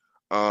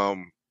 They're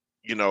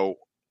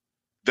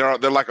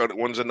like,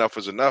 when's enough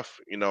is enough,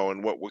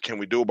 and what can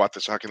we do about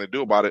this? How can they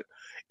do about it?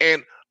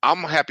 And I'm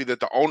happy that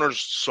the owners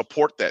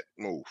support that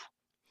move.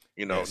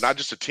 Not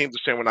just the teams are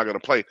saying we're not going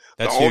to play.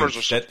 That's the owners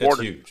huge. are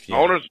supporting. That's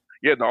huge.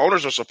 Yeah. The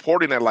owners are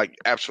supporting that. Like,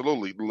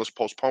 absolutely, let's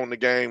postpone the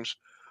games.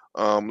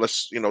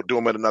 Let's do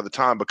them at another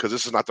time, because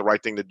this is not the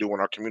right thing to do in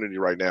our community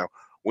right now.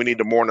 We need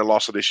to mourn the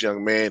loss of this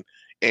young man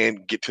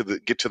and get to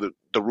the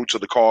roots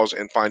of the cause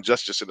and find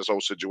justice in this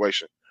whole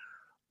situation.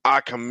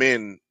 I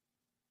commend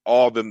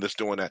all of them that's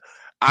doing that.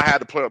 I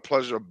had the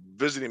pleasure of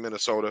visiting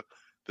Minnesota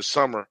this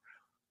summer.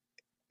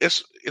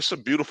 It's a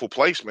beautiful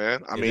place,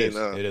 man. It is.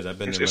 I've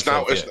been there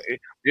myself.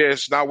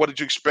 It's not what did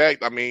you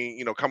expect. I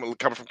mean, coming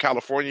from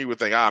California, you would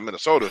think,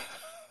 Minnesota.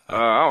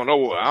 I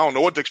don't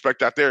know what to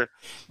expect out there.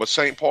 But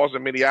St. Paul's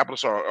and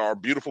Minneapolis are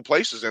beautiful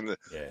places, and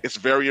it's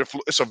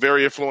a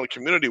very affluent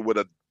community with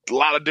a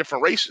lot of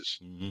different races.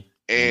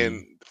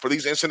 And for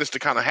these incidents to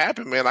kind of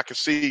happen, man, I can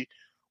see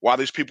why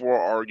these people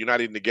are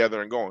uniting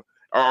together and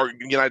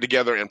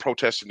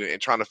protesting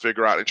and trying to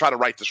figure out and trying to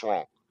right this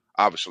wrong.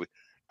 Obviously,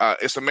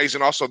 it's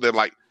amazing also that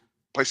like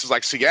places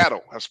like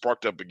Seattle have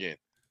sparked up again.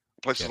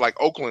 Places like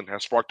Oakland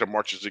have sparked up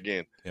marches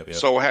again.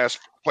 So has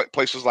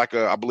places like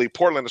I believe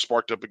Portland has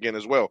sparked up again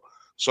as well.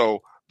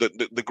 So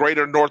the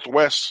greater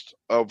Northwest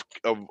of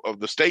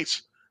the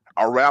states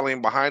are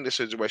rallying behind this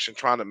situation,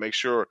 trying to make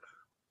sure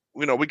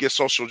we get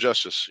social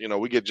justice.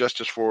 We get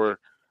justice for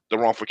the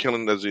wrongful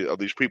killing of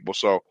these people.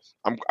 So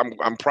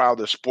I'm proud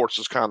that sports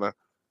is kind of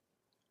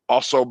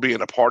also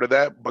being a part of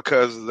that,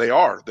 because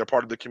they're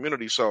part of the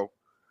community. So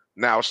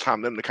now it's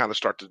time for them to kind of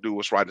start to do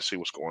what's right and see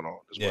what's going on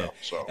as well.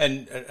 So,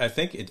 and I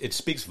think it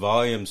speaks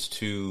volumes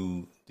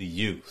to the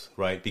youth,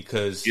 right?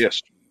 Because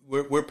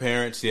we're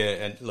parents,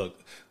 and look,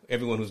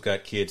 everyone who's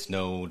got kids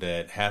know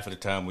that half of the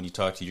time when you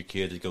talk to your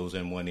kids, it goes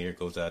in one ear,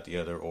 goes out the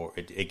other, or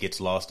it gets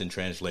lost in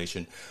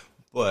translation.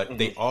 But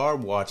they are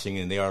watching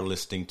and they are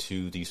listening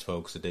to these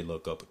folks that they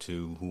look up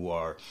to, who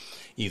are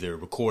either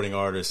recording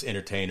artists,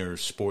 entertainers,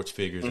 sports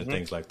figures, and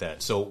things like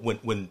that. So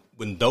when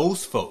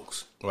those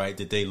folks, right,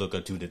 that they look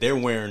up to, that they're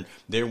wearing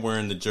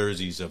the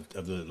jerseys of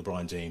the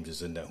LeBron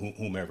Jameses and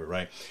whomever,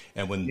 right?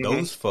 And when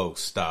those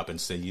folks stop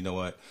and say, you know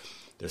what,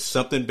 there's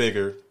something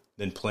bigger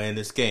than playing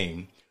this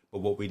game,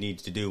 but what we need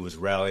to do is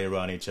rally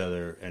around each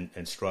other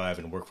and strive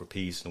and work for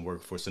peace and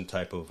work for some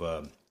type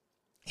of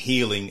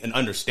healing and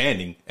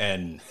understanding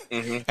and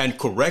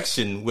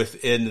correction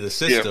within the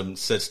system,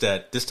 such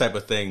that this type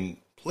of thing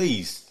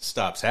please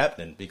stops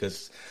happening.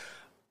 Because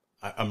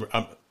I'm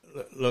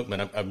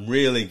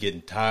really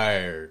getting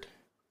tired.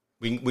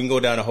 We can go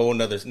down a whole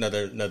another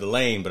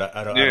lane, but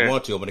I don't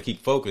want to. I'm going to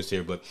keep focused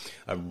here, but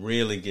I'm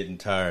really getting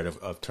tired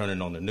of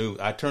turning on the news.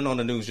 I turn on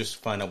the news just to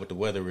find out what the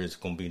weather is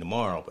going to be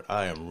tomorrow, but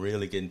I am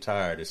really getting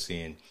tired of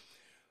seeing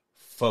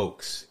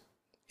folks,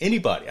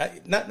 anybody,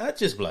 not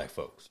just black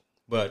folks,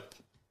 but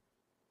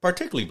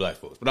particularly black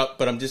folks,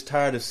 but I'm just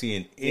tired of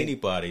seeing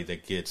anybody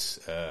that gets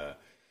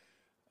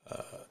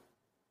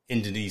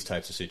into these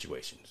types of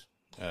situations.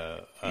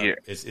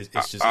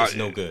 It's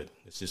no good.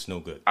 It's just no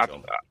good.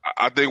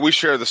 I think we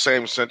share the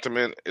same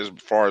sentiment as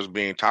far as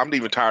being tired. I'm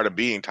even tired of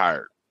being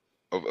tired.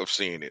 of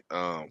seeing it.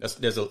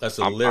 That's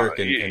a lyric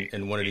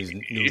in one of these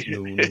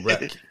new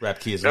rap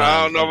kids' I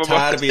lines. don't know I'm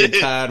tired of being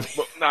tired.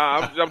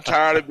 I'm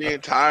tired of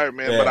being tired,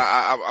 man. Yeah. But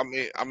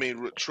I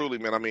mean, truly,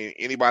 man. I mean,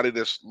 anybody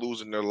that's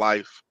losing their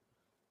life,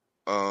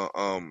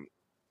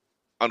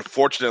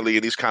 unfortunately,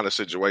 in these kind of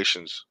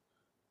situations,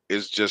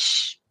 is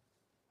just,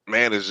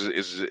 man, it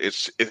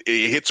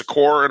hits a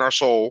core in our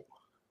soul.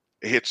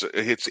 It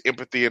hits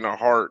empathy in our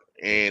heart,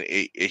 and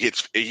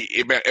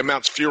it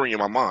mounts fury in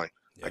my mind.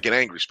 Yeah. I get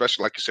angry,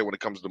 especially like you said when it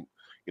comes to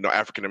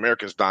African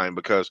Americans dying,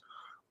 because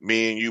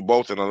me and you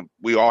both, and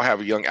we all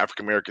have young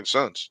African American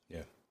sons.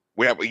 Yeah,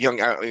 we have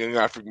young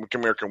African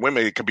American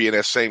women that could be in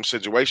that same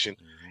situation,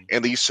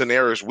 and these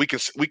scenarios we can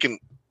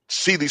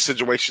see these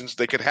situations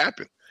they could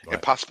happen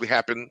and possibly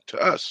happen to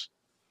us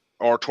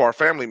or to our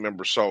family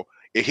members. So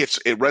it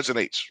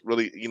resonates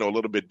really a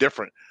little bit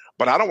different.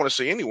 But I don't want to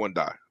see anyone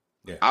die.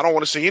 Yeah. I don't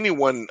want to see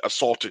anyone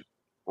assaulted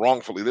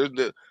wrongfully.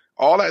 There's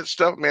all that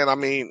stuff, man. I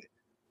mean,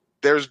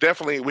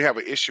 we have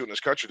an issue in this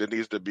country that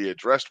needs to be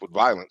addressed with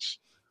violence,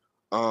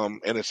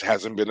 and it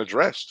hasn't been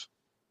addressed.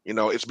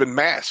 It's been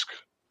masked,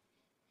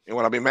 and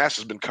when I mean masked,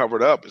 it's been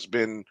covered up. It's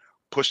been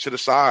pushed to the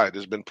side.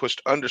 It's been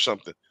pushed under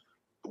something.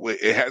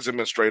 It hasn't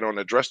been straight on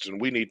addressed, and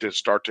we need to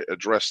start to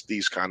address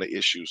these kind of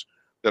issues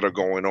that are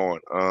going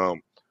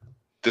on.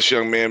 This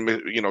young man,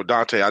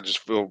 Dante, I just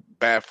feel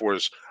bad for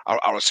his.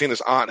 I was seeing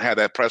his aunt had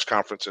that press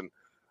conference, and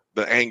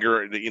the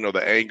anger,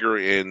 the anger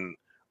and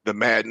the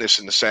madness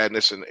and the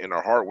sadness in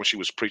her heart when she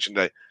was preaching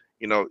that,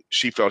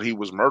 she felt he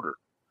was murdered,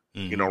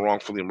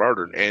 wrongfully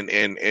murdered.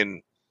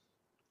 And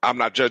I'm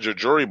not judge or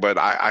jury, but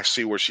I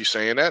see where she's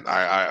saying that.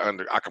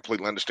 I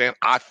completely understand.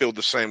 I feel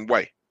the same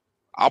way.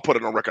 I'll put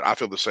it on record. I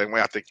feel the same way.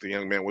 I think the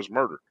young man was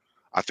murdered.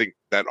 I think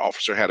that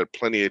officer had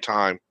plenty of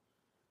time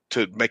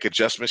to make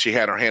adjustments. She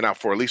had her hand out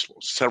for at least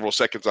several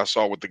seconds. I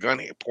saw with the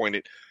gun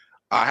pointed.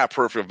 I have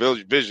peripheral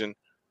vision.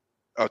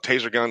 A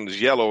taser gun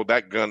is yellow.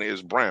 That gun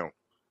is brown.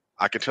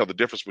 I can tell the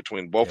difference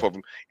between both of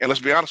them. And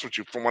let's be honest with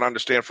you. From what I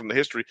understand from the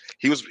history,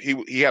 he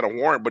had a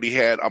warrant, but he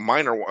had a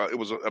minor. It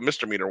was a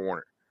misdemeanor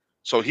warrant.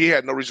 So he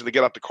had no reason to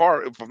get out the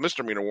car. If a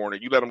misdemeanor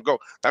warrant, you let him go.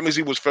 That means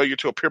he was failure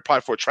to appear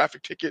probably for a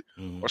traffic ticket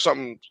or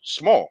something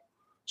small.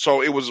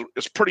 So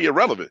it's pretty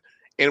irrelevant.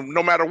 And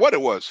no matter what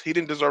it was, he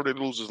didn't deserve to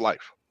lose his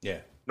life. Yeah.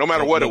 No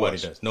matter what it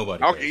was.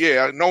 Nobody does.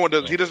 Yeah, no one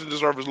does. He doesn't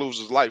deserve to lose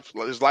his life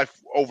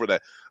over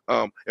that.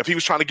 If he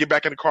was trying to get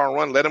back in the car and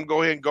run, let him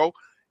go ahead and go.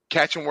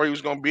 Catch him where he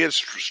was going to be.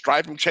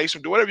 Stripe him, chase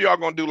him, do whatever y'all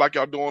going to do like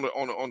y'all do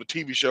on the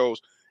TV shows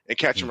and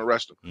catch him,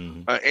 arrest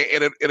him. And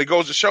it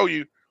goes to show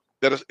you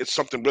that it's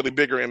something really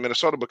bigger in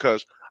Minnesota,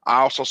 because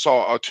I also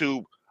saw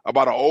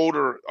about an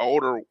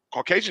older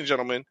Caucasian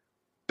gentleman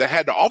that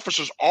had the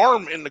officer's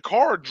arm in the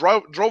car,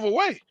 drove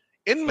away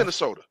in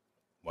Minnesota.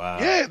 Wow.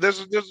 Yeah,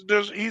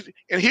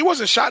 he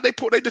wasn't shot. They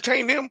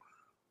detained him.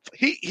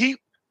 He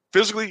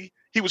physically,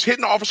 he was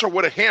hitting the officer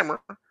with a hammer,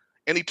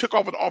 and he took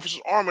off with the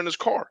officer's arm in his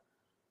car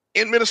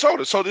in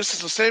Minnesota. So this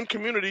is the same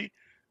community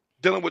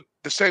dealing with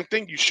the same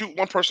thing. You shoot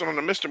one person on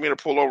a misdemeanor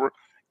pullover,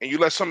 and you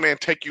let some man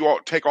take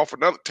off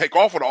with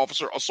an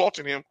officer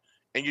assaulting him,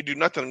 and you do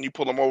nothing, and you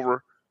pull him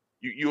over.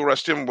 You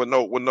arrest him with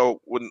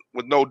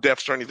no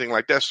deaths or anything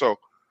like that. So,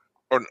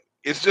 or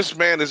it's just,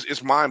 man,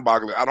 it's mind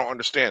boggling. I don't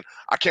understand.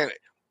 I can't.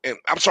 And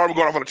I'm sorry I'm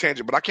going off on a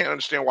tangent, but I can't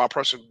understand why a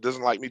person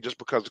doesn't like me just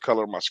because of the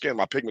color of my skin.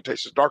 My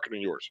pigmentation is darker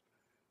than yours.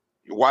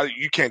 Why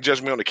you can't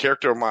judge me on the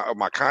character of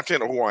my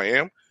content or who I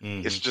am?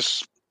 It's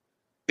just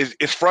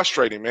it's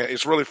frustrating, man.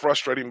 It's really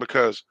frustrating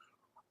because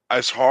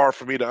it's hard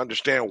for me to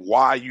understand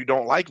why you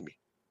don't like me.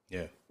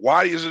 Yeah.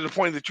 Why is it the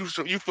point that you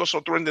feel so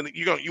threatened that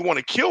you want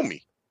to kill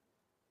me?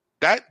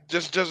 That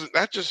just doesn't.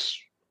 That just,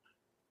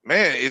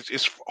 man,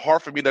 it's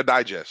hard for me to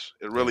digest.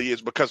 It really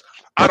is, because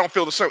I don't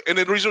feel the same. And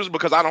the reason is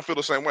because I don't feel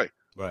the same way.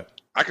 Right.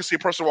 I can see a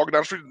person walking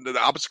down the street the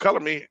opposite color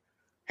of me.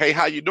 Hey,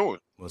 how you doing?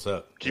 What's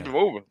up? Keep it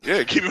moving.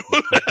 Yeah, keep it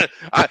moving.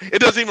 It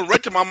doesn't even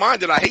register my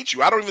mind that I hate you.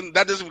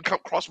 That doesn't even come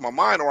across my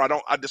mind, or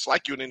I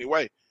dislike you in any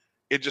way.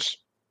 It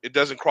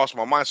doesn't cross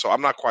my mind. So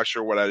I'm not quite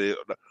sure where that is,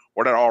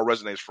 where that all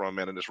resonates from,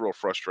 man. And it's real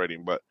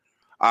frustrating. But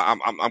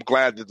I'm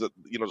glad that the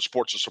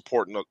sports are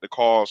supporting the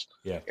cause,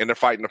 and they're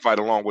fighting the fight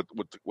along with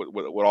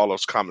all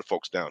those common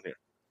folks down here.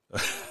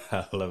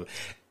 I love it.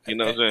 You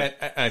know what I'm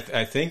saying?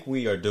 I think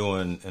we are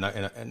doing,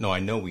 I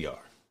know we are.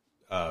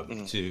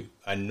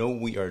 I know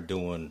we are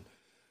doing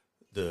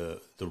the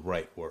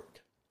right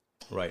work,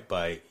 right,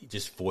 by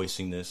just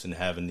voicing this and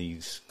having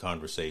these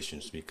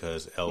conversations,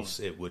 because else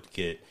it would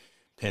get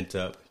pent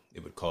up.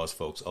 It would cause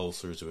folks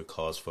ulcers. It would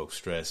cause folks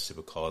stress. It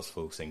would cause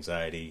folks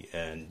anxiety.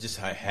 And just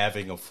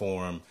having a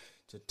forum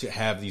to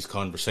have these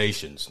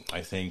conversations,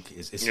 I think,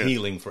 is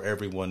healing for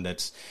everyone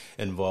that's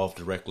involved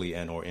directly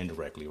and or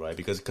indirectly, right?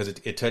 Because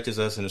it touches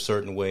us in a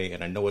certain way,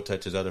 and I know it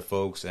touches other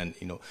folks, and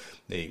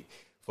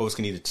folks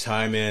can either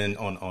chime in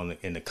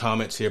in the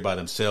comments here by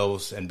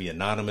themselves and be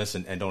anonymous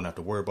and don't have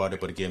to worry about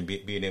it, but again,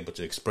 being able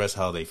to express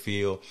how they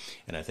feel,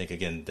 and I think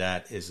again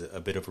that is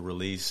a bit of a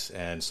release,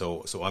 and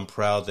so I'm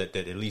proud that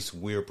at least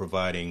we're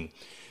providing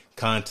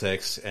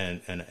context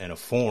and a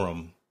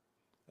forum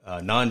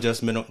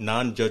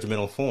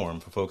non-judgmental forum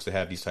for folks to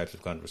have these types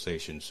of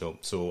conversations.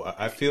 So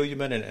I feel you,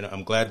 man, and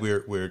I'm glad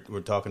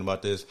we're talking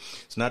about this.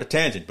 It's not a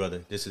tangent,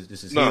 brother. This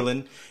is No.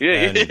 healing. Yeah,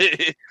 And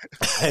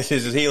this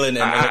is healing,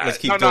 and let's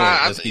keep doing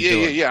it. Let's keep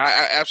doing it.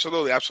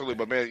 absolutely.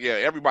 But man, yeah,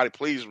 everybody,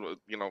 please,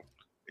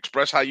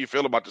 express how you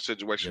feel about the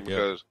situation, Yep.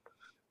 because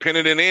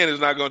pinning it in is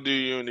not going to do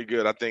you any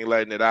good. I think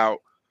letting it out,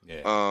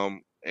 Yeah.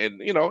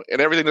 and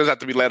everything doesn't have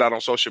to be let out on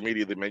social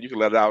media. Man, you can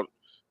let it out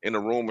in a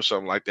room or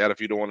something like that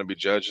if you don't want to be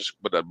judged,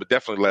 but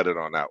definitely let it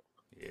on out.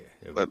 Yeah.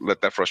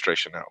 Let that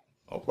frustration out.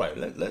 All right,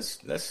 let's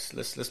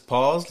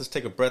pause. Let's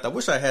take a breath. I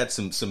wish I had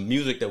some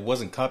music that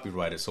wasn't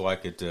copyrighted so I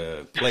could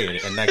play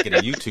it and not get a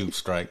YouTube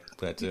strike.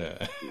 But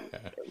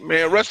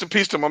man, rest in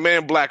peace to my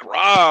man Black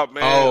Rob,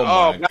 man. Oh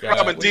my Black God.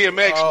 Rob and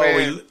DMX,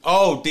 man.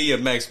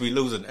 DMX, we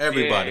losing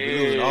everybody. We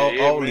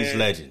losing all these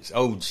legends.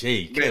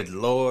 OG, good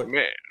Lord.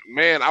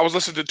 Man, I was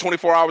listening to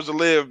 24 Hours to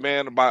Live,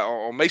 man,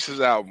 on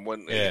Mace's album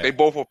when they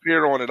both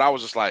appeared on it. I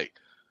was just like,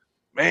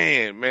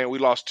 man, we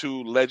lost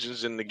two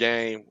legends in the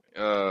game.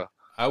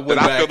 I went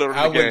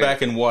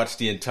back and watched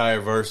the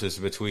entire verses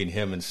between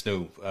him and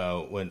Snoop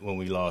when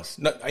we lost.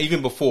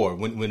 Even before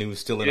when he was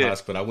still in the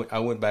hospital, I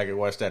went back and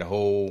watched that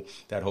whole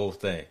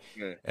thing.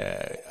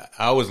 Yeah.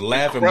 I was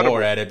laughing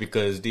more at it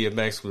because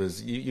DMX was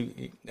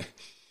he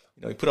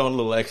put on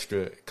a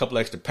couple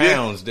extra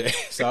pounds there,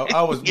 so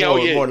I was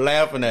more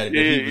laughing at it.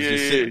 He was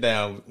just sitting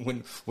down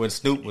when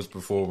Snoop was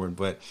performing.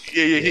 But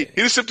he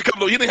just sipped a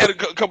couple. He had a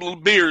couple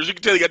of beers. You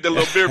can tell he got that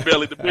little beer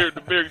belly,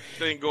 the beer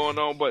thing going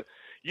on, but.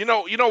 You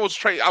know what's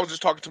crazy? I was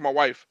just talking to my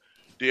wife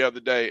the other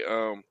day.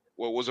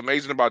 What was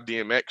amazing about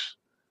DMX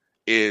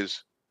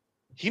is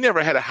he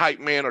never had a hype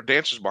man or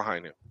dancers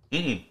behind him.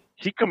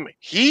 Mm-hmm.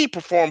 He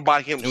performed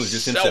by himself. It was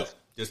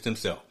just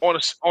himself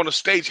on a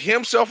stage,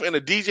 himself and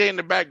a DJ in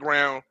the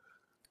background,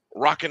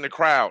 rocking the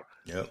crowd.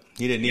 Yep,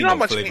 he didn't need no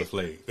Flavor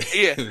Flav.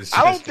 Yeah,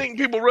 I don't think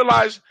people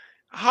realize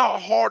how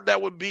hard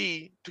that would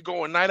be to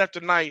go night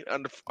after night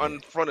in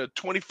front of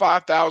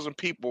 25,000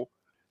 people.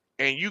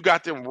 And you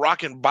got them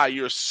rocking by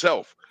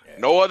yourself. Yeah.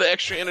 No other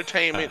extra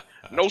entertainment,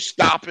 no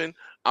stopping.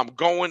 I'm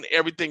going.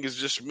 Everything is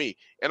just me.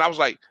 And I was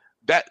like,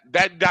 that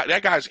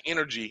guy's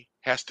energy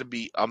has to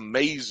be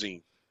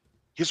amazing.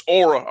 His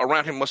aura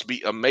around him must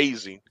be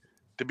amazing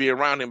to be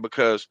around him,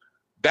 because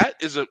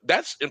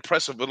that's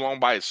impressive alone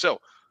by itself.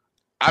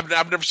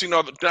 I've never seen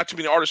not too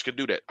many artists could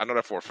do that. I know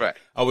that for a fact.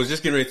 I was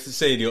just getting ready to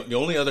say the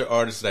only other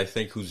artist that I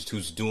think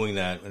who's doing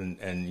that,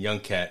 and Young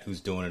Cat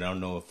who's doing it. I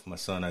don't know if my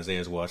son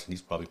Isaiah's watching.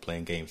 He's probably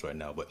playing games right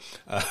now. But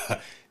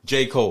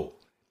J. Cole,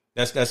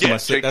 that's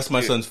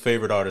my son's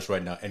favorite artist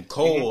right now. And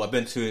Cole, I've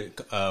been to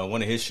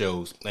one of his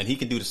shows, and he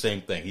can do the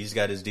same thing. He's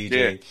got his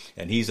DJ,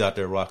 and he's out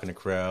there rocking the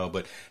crowd.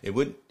 But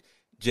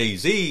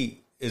Jay-Z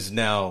is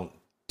now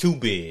too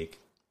big.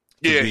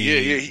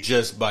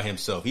 Just by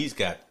himself, he's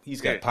got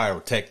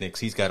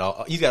pyrotechnics. He's got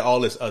all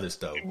this other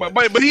stuff.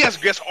 But he has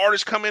guest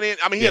artists coming in.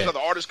 I mean, he has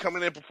other artists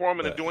coming in,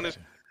 performing and doing this.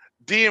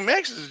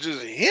 DMX is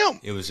just him.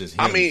 It was just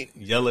him. I mean,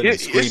 yelling and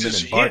screaming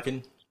and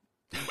barking,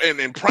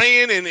 and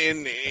praying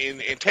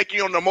and taking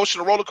you on an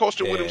emotional roller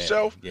coaster with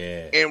himself.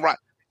 Yeah, and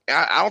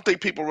I don't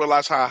think people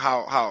realize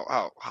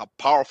how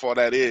powerful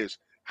that is.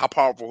 How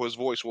powerful his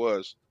voice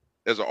was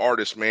as an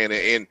artist, man,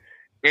 and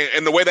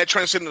the way that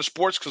transcended into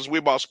sports, because we're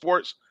about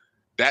sports.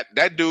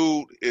 That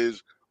dude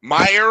is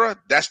my era.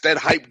 That's that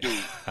hype dude.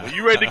 When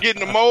you ready to get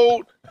in the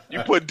mode,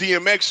 you put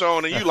DMX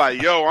on, and you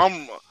like, yo,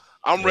 I'm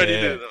ready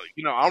to,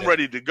 I'm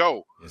ready to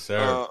go. Yes,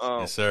 sir.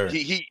 Yes, sir.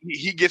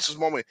 He gets his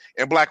moment.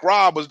 And Black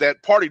Rob was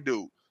that party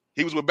dude.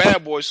 He was with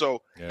Bad Boy.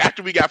 So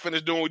after we got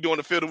finished doing what we do in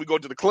the field and we go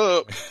to the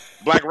club,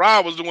 Black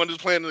Rob was the one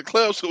that's playing in the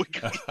club, so we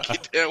could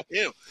get down with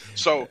him.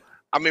 So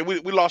I mean, we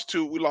lost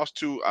two.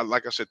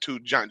 Like I said, two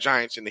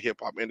giants in the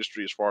hip hop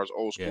industry as far as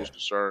old school is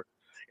concerned.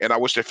 And I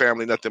wish their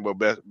family nothing but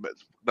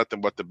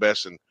the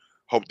best, and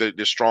hope that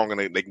they're strong and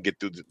they can get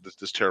through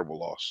this terrible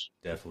loss.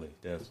 Definitely,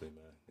 man.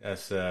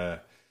 That's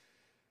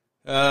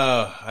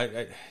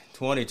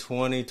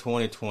 2020,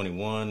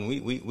 2021.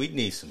 We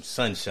need some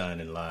sunshine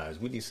in lives.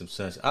 We need some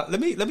sunshine. Let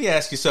me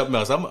ask you something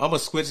else. I'm gonna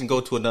switch and go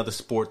to another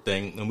sport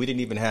thing, and we didn't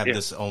even have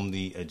this on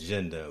the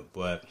agenda,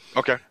 but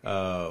okay.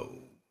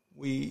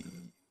 We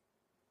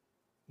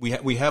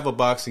have a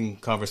boxing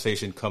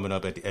conversation coming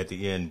up at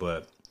the end,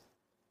 but.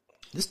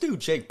 This dude,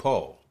 Jake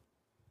Paul.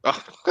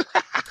 Oh.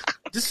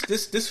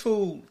 this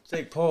fool,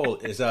 Jake Paul,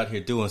 is out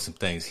here doing some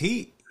things.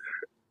 He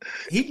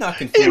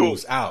knocking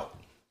fools out.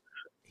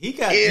 He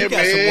got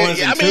some ones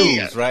and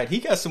twos, right? He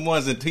got some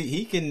ones and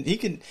he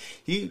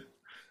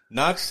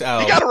knocks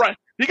out. He got a right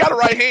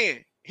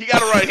hand. He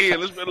got a right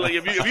hand.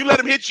 If you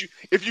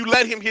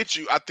let him hit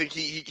you, I think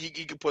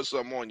he can put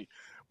something on you.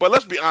 But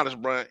let's be honest,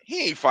 Brian.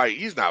 He ain't fighting.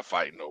 He's not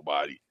fighting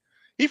nobody.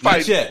 He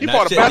fought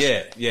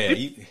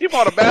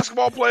a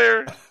basketball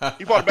player.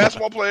 He fought a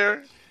basketball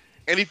player,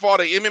 and he fought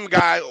an MM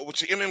guy, which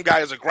the MM guy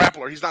is a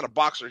grappler. He's not a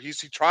boxer. He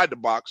tried to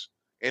box,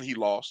 and he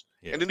lost.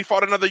 Yeah. And then he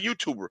fought another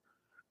YouTuber.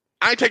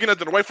 I ain't taking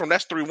nothing away from him.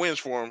 That's 3 wins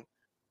for him,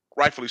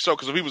 rightfully so,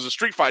 because if he was a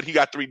street fight, he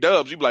got 3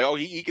 dubs. You'd be like, oh,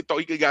 he could throw,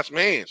 he got some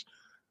hands.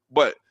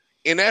 But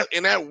in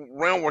that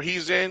realm where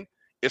he's in,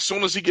 as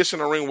soon as he gets in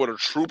the ring with a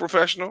true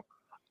professional,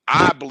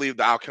 I believe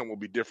the outcome will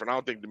be different. I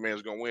don't think the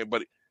man's gonna win,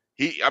 but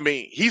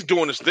he's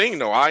doing his thing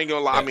though. I ain't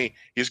gonna lie. I mean,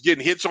 he's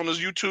getting hits on his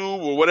YouTube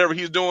or whatever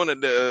he's doing,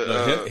 and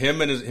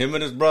him and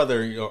his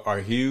brother are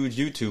huge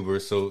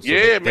YouTubers. So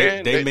yeah,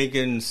 they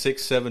making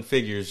 6-7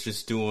 figures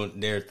just doing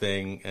their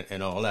thing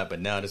and all that.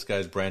 But now this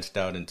guy's branched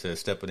out into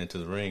stepping into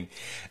the ring,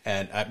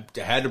 and I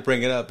had to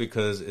bring it up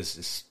because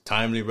it's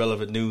timely,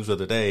 relevant news of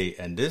the day.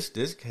 And this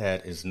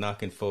cat is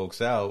knocking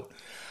folks out.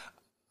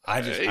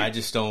 I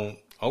just don't.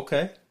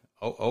 Okay.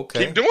 Oh,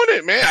 okay. Keep doing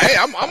it, man. Hey,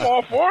 I'm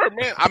all for it,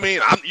 man. I mean,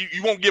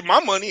 you won't get my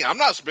money. I'm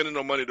not spending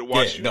no money to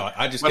watch you. No,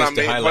 I just get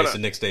the highlights the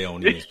next day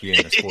on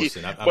ESPN and Sports,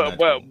 and I'm not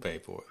going to pay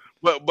for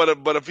it.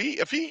 But if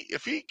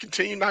he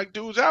continue to knock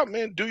dudes out,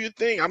 man, do your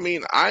thing. I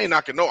mean, I ain't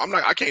knocking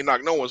I can't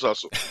knock no one's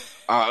hustle.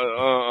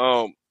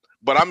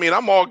 But I mean,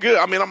 I'm all good.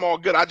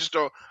 I just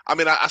don't. I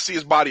mean, I see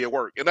his body at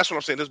work, and that's what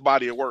I'm saying. His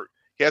body at work.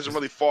 He hasn't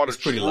really fought a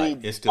true boxer.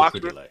 It's still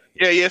pretty light.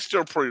 Yeah, it's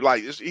still pretty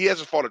light. He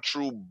hasn't fought a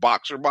true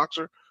boxer.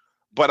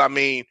 But I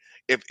mean,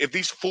 if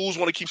these fools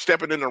want to keep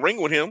stepping in the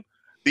ring with him,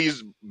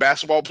 these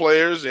basketball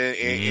players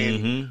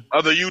and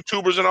other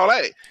YouTubers and all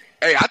that,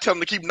 hey, I tell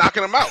them to keep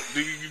knocking them out.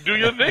 Do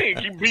your thing,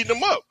 keep beating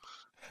them up.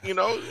 You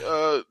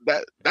know,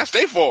 that's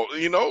their fault.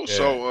 You know, yeah.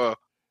 So.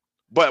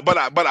 But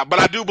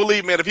I do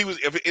believe, man, if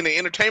in the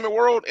entertainment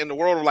world, in the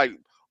world of like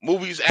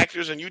movies,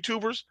 actors, and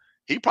YouTubers,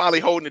 he probably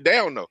holding it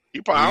down though.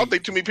 I don't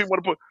think too many people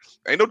want to put.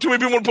 Too many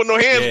people want to put no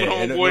hands with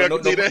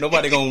homeboy.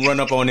 Nobody gonna run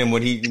up on him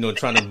when he,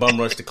 trying to bum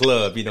rush the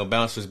club.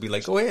 Bouncers be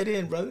like, "Go ahead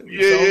in, brother."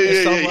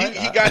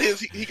 He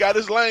got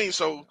his lane.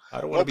 So I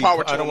don't want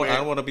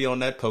to be on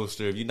that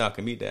poster if you're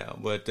knocking me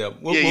down. But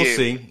we'll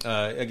see.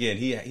 Again,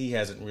 he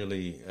hasn't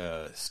really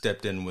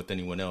stepped in with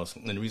anyone else.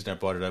 And the reason I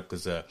brought it up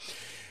because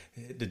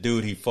the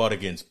dude he fought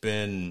against,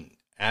 Ben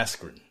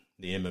Askren,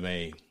 the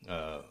MMA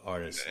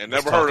artist. And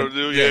never heard of the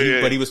dude.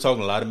 Yeah. But he was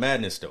talking a lot of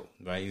madness, though,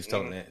 right? He was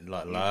talking a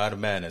lot of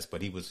madness,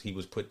 but he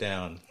was put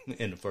down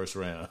in the first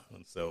round.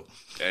 So,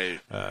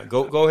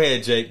 go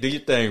ahead, Jake. Do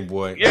your thing,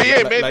 boy.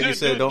 Yeah, man. Like you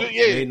said,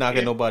 ain't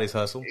knocking nobody's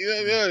hustle.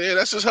 Yeah.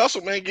 That's his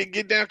hustle, man.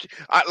 Get down.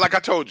 Like I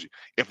told you,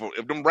 if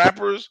them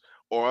rappers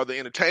or other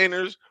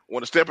entertainers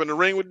want to step in the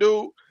ring with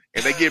dude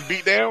and they get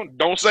beat down,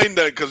 don't say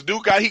nothing because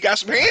dude got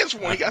some hands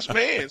for him. He got some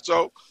hands.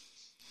 So.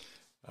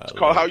 It's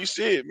called how you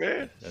see it,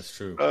 man. That's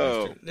true.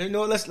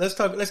 Let's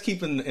talk. Let's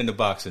keep in the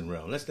boxing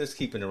realm. Let's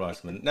keep in the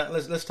boxing. Now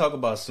let's talk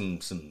about some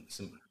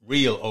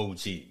real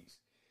OGs.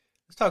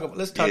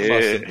 Let's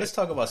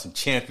talk about some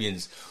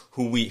champions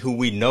who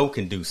we know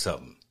can do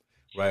something,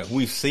 right? Who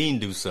we've seen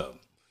do something.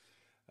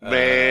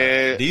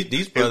 Man,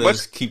 these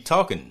brothers keep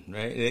talking,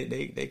 right?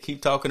 They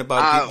keep talking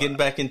about getting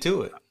back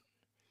into it.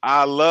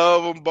 I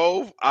love them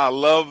both.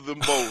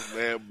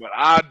 Man. But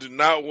I do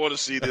not want to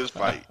see this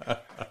fight.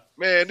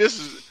 Man, this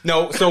is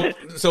no.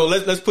 So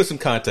let's put some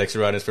context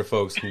around this for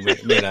folks who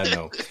may not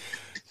know.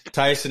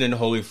 Tyson and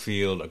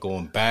Holyfield are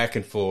going back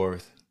and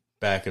forth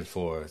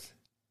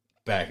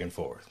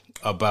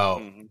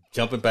about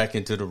jumping back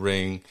into the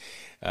ring,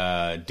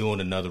 doing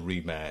another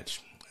rematch.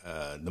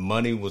 The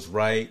money was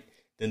right,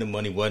 then the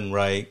money wasn't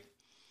right.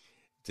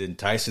 Then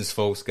Tyson's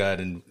folks got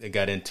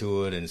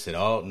into it and said,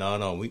 "Oh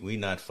no, we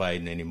not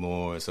fighting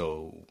anymore."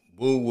 So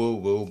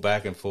woo,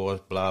 back and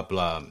forth, blah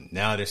blah.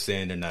 Now they're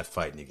saying they're not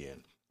fighting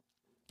again.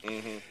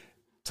 Mm-hmm.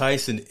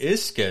 Tyson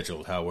is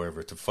scheduled,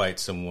 however, to fight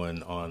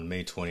someone on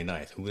May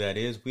 29th. Who that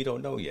is, we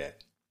don't know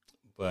yet.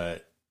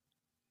 But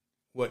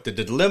what the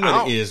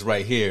dilemma is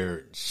right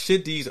here,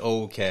 should these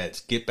old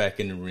cats get back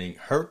in the ring,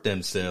 hurt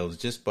themselves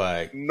just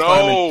by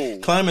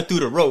climbing through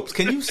the ropes?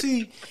 Could you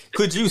see?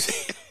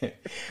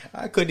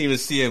 I couldn't even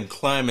see him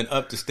climbing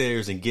up the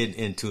stairs and getting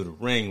into the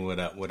ring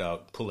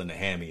without pulling a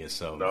hammy or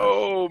something.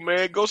 No,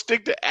 man, go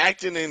stick to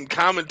acting and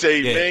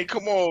commentating, man.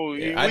 Come on.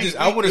 Yeah.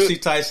 I want to see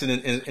Tyson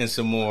in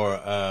some more.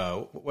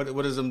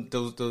 What is them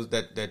those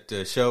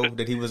that show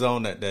that he was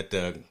on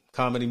that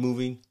comedy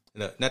movie?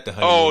 Not the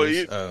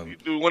Honey.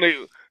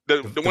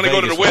 When they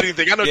go to the wedding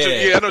thing, I know.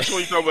 I know what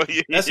you're talking about.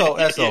 Yeah. That's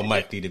all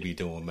Mike need to be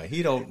doing, man.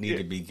 He don't need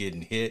to be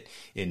getting hit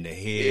in the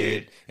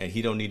head, and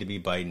he don't need to be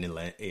biting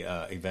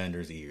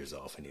Evander's ears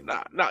off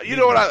anymore. Nah. You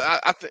know what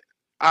I think?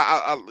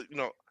 I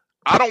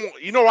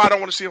don't. You know why I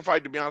don't want to see him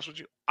fight? To be honest with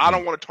you, I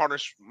don't want to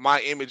tarnish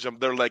my image of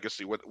their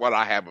legacy with what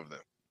I have of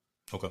them.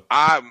 Okay.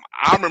 I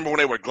remember when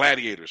they were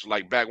gladiators,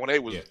 like back when they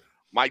was. Yeah.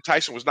 Mike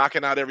Tyson was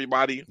knocking out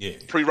everybody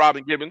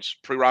pre-Robin Gibbons.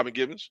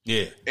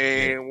 Yeah.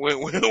 And when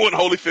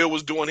Holyfield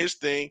was doing his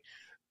thing,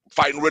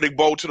 fighting Riddick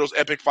Bowe to those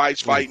epic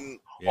fights, fighting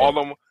all of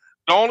them.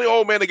 The only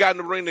old man that got in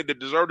the ring that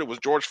deserved it was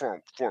George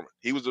Foreman.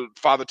 He was a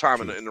father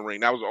time in the ring.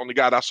 That was the only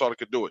guy that I saw that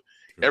could do it.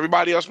 True.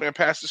 Everybody else, man,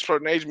 past this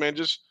certain age, man,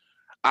 just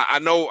I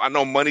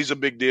know money's a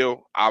big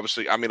deal.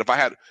 Obviously, I mean, if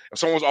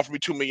someone was offering me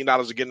 $2 million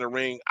to get in the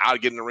ring,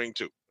 I'd get in the ring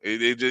too.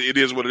 It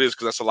is what it is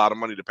because that's a lot of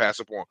money to pass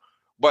up on.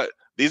 But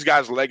these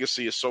guys'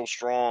 legacy is so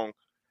strong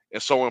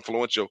and so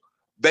influential.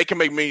 They can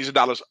make millions of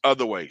dollars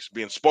other ways,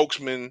 being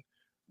spokesmen,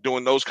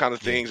 doing those kind of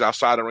things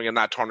outside the ring and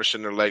not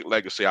tarnishing their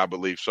legacy, I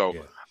believe. So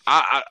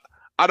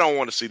I I don't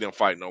want to see them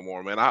fight no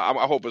more, man.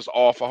 I hope it's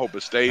off. I hope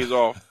it stays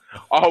off.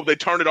 I hope they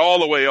turn it all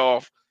the way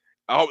off.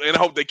 I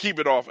hope they keep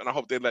it off, and I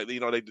hope they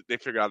they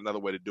figure out another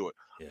way to do it.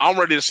 Yeah. I'm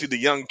ready to see the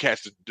young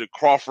cats, the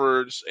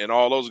Crawfords and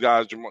all those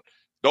guys.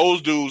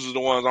 Those dudes are the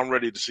ones I'm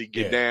ready to see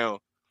get down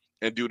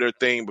and do their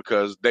thing,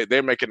 because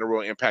they're making a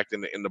real impact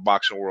in the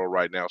boxing world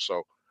right now.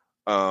 So,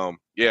 I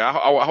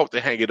hope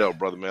they hang it up,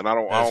 brother, man. I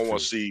don't want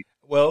to see.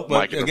 Well,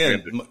 but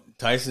again,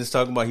 Tyson's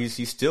talking about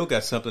he's still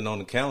got something on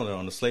the calendar,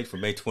 on the slate for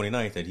May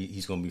 29th that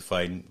he's going to be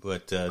fighting.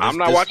 But I'm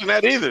not watching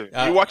that either.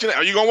 You watching that?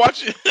 Are you going to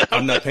watch it?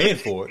 I'm not paying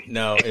for it.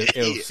 Now,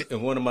 if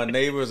one of my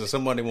neighbors or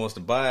somebody wants to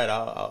buy it,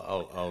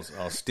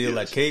 I'll steal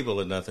that cable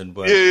or nothing.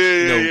 But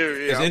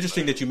it's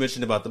interesting that you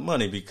mentioned about the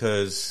money,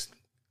 because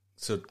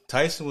so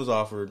Tyson was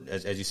offered,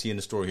 as you see in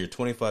the story here,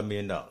 $25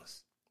 million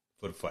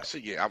for the fight. So,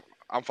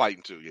 I'm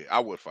fighting too. Yeah,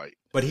 I would fight,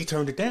 but he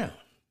turned it down.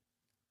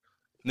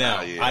 Now,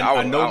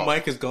 I know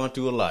Mike has gone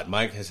through a lot.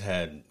 Mike has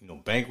had,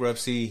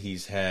 bankruptcy.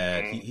 He's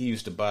had, he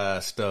used to buy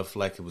stuff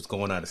like it was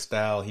going out of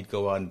style. He'd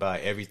go out and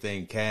buy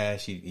everything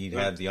cash. He'd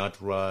have the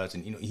entourage,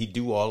 and, he'd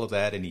do all of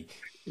that. And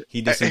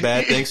he did some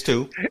bad things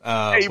too.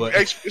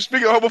 But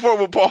speaking of, before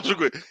we pause real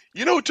quick,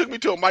 who took me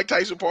to a Mike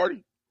Tyson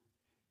party?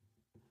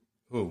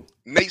 Who?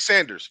 Nate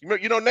Sanders.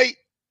 You know Nate?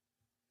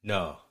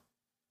 No.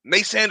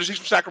 Nate Sanders, he's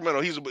from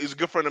Sacramento. He's a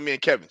good friend of me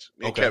and Kevin's.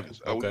 We went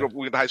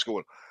to high school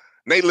with him.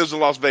 Nate lives in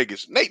Las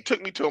Vegas. Nate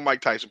took me to a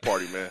Mike Tyson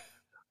party, man.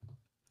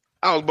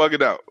 I was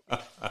bugging out.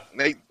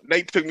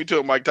 Nate took me to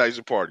a Mike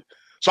Tyson party.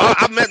 So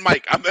I met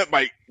Mike. I met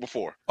Mike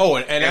before. Oh,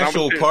 an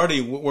actual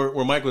party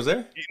where Mike was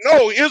there?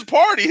 No, his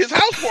party, his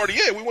house party.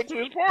 Yeah, we went to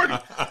his party.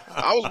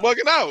 I was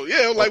bugging out.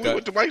 Yeah, we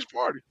went to Mike's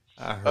party.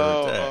 I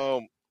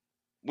heard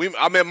that.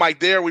 I met Mike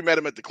there. We met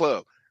him at the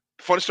club.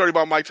 Funny story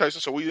about Mike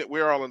Tyson. So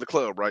we're all in the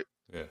club, right?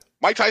 Yeah.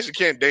 Mike Tyson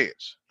can't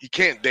dance. He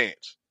can't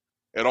dance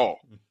at all.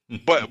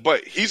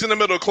 But he's in the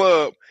middle of the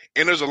club,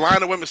 and there's a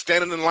line of women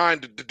standing in line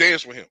to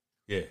dance with him.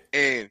 Yeah.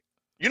 And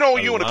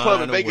when you're in a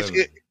club in Vegas,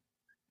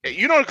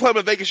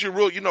 you're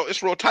real.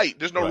 It's real tight.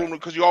 There's no room,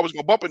 because you're always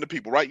gonna bump into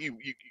people, right? You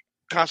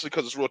constantly,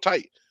 because it's real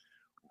tight.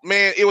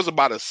 Man, it was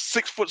about a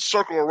 6-foot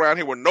circle around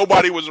here where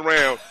nobody was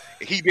around.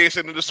 And he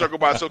dancing in the circle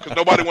by himself because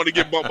nobody wanted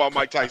to get bumped by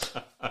Mike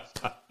Tyson.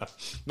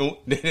 No,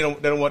 they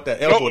don't want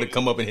that elbow to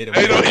come up and hit him.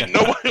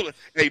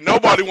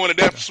 Nobody wanted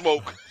that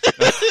smoke.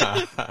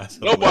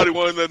 Nobody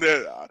wanted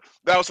that.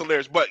 That was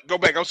hilarious. But go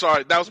back. I'm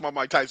sorry. That was my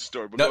Mike Tyson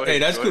story. But go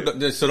ahead. That's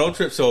good. So don't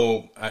trip.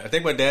 So I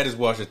think my dad is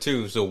watching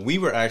too. So we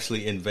were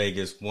actually in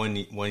Vegas one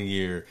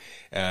year,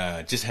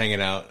 just hanging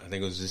out. I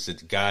think it was just a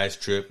guy's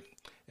trip,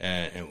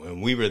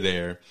 and we were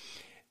there.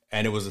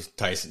 And it was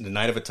the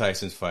night of a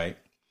Tyson's fight,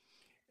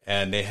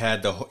 and they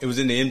had it was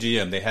in the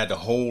MGM. They had the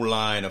whole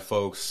line of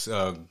folks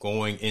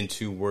going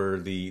into where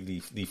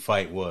the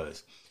fight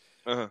was.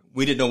 Uh-huh.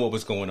 We didn't know what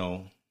was going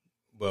on,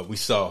 but we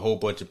saw a whole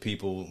bunch of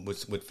people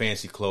with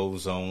fancy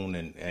clothes on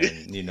and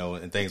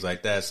and things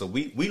like that. So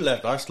we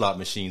left our slot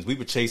machines. We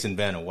were chasing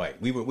Vanna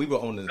White. We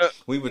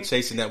were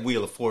chasing that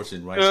Wheel of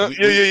Fortune, right? So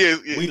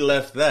we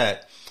left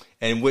that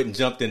and went and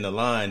jumped in the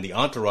line, the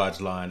entourage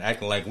line,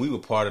 acting like we were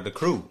part of the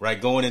crew,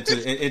 right? Going into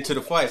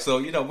the fight.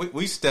 So,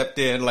 we stepped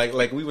in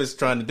like we was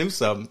trying to do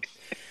something.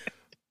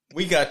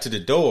 We got to the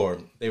door.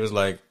 They was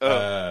like,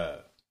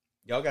 y'all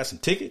got some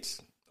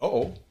tickets?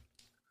 Uh-oh.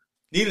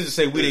 Needless to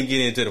say, we didn't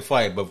get into the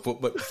fight, but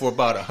for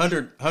about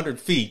 100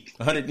 feet,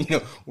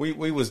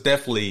 we was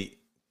definitely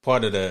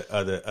part of the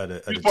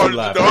 2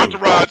 Live crew.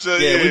 Entourage,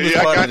 we was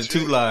part of the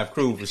 2 Live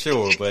crew for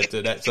sure. But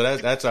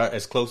that's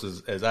as close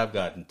as I've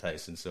gotten,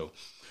 Tyson. So,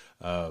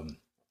 I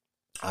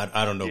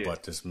don't know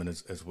about this one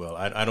as well.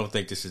 I don't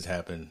think this has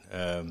happened.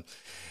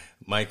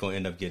 Mike gonna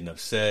end up getting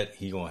upset.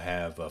 He gonna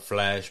have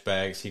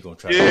flashbacks. He gonna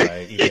try to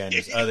bite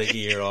Evander's other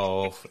ear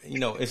off.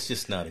 It's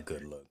just not a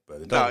good look,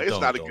 brother.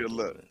 It's not a good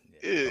look.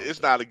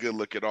 It's not a good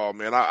look at all,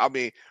 man. I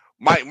mean,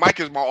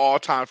 Mike is my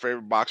all-time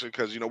favorite boxer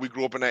because we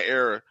grew up in that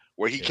era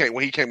where he came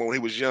when he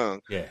was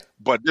young. Yeah.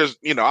 But there's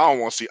I don't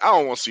want to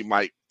see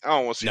Mike. I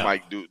don't want to see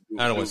Mike do.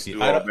 I don't want to see.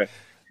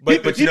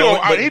 But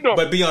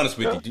be honest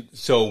with you.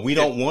 So we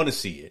don't want to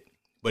see it,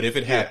 but if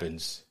it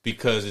happens,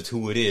 because it's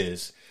who it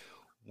is,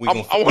 I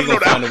want to know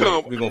the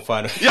outcome. We're gonna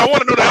find it. Yeah, I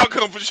want to know the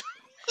outcome for sure.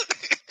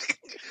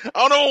 I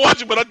don't know what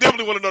watch it, but I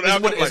definitely want to know the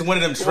outcome. It's one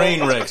of them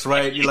train wrecks,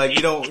 right? You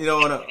don't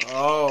want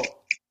to.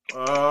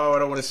 I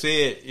don't want to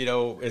see it.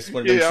 It's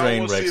one of them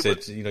train wrecks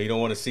that you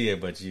don't want to see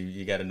it, but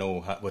you got to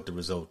know what the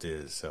result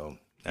is. So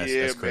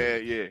that's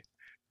crazy.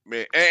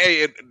 Man.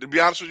 Hey, to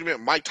be honest with you,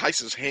 man, Mike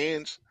Tyson's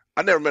hands.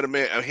 I never met a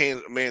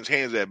man's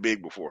hands that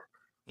big before,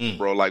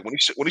 bro. Like when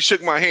he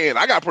shook my hand,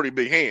 I got pretty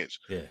big hands.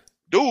 Yeah,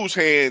 dude's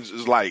hands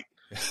is like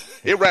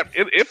it wrapped.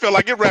 It felt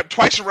like it wrapped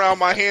twice around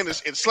my hand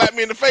and slapped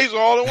me in the face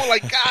all in one.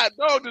 Like, God,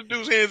 dog, this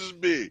dude's hands is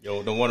big.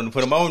 Yo, don't want him to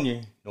put them on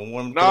you. Don't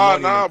want him.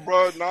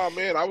 Bro,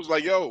 man. I was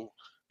like, yo.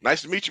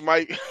 Nice to meet you,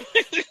 Mike.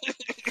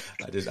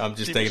 I'm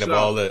just thinking of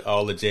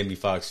all the Jamie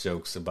Foxx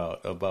jokes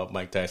about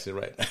Mike Tyson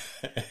right now.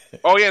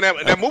 Oh yeah,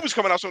 that movie's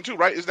coming out soon too,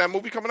 right? Is that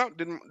movie coming out?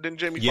 Didn't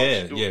Jamie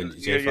Foxx do it?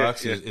 Jay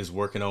Fox is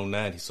working on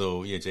that.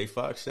 So yeah, Jay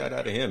Fox, shout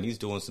out to him. He's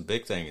doing some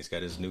big things. He's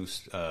got his new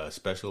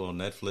special on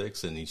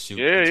Netflix, and he's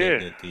shooting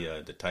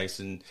the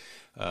Tyson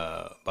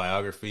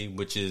biography,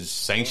 which is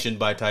sanctioned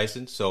by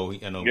Tyson. So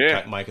I know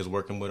Mike is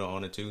working with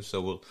on it too.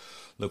 So we'll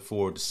look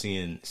forward to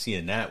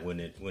seeing that when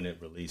it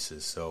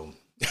releases. So.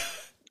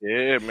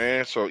 Yeah,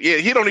 man. So yeah,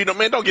 he don't need no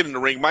man. Don't get in the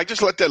ring, Mike.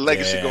 Just let that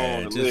legacy go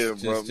on and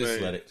live, bro.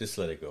 Just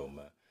let it go,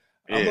 man.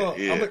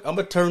 I'm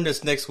gonna turn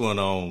this next one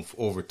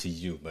over to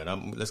you,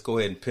 man. Let's go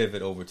ahead and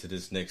pivot over to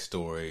this next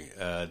story.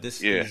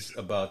 This is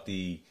about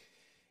the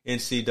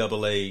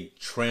NCAA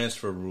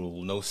transfer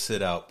rule, no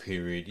sit-out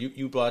period.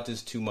 You brought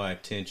this to my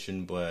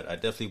attention, but I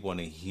definitely want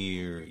to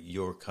hear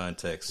your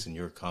context and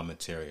your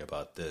commentary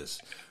about this.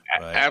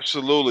 Right?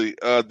 Absolutely.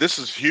 This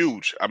is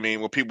huge. I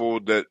mean, with people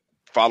that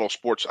follow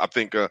sports, I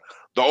think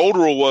the old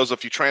rule was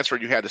if you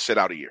transferred, you had to sit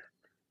out a year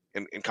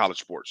in college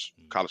sports.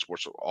 College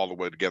sports all the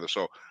way together.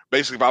 So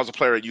basically, if I was a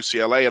player at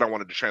UCLA and I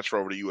wanted to transfer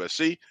over to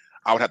USC,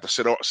 I would have to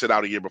sit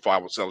out a year before I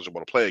was eligible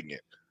to play again.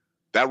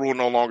 That rule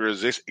no longer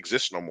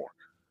exists no more.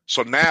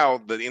 So now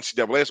the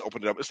NCAA has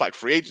opened it up. It's like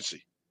free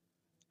agency.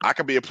 I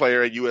could be a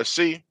player at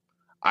USC.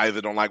 I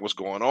either don't like what's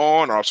going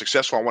on, or I'm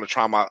successful. I want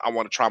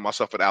to try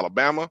myself at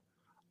Alabama.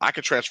 I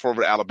can transfer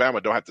over to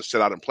Alabama. Don't have to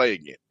sit out and play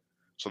again.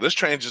 So this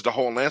changes the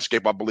whole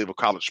landscape, I believe, of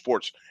college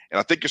sports. And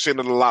I think you're seeing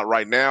it a lot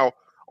right now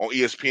on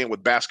ESPN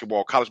with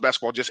basketball. College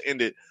basketball just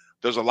ended.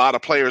 There's a lot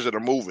of players that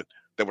are moving.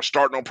 They were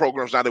starting on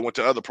programs. Now they went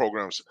to other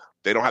programs.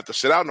 They don't have to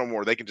sit out no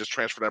more. They can just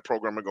transfer that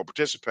program and go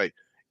participate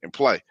and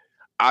play.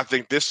 I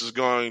think this is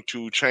going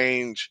to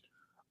change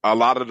a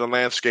lot of the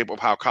landscape of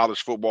how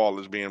college football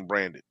is being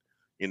branded.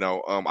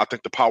 I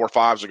think the Power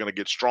Fives are going to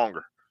get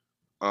stronger.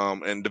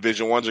 And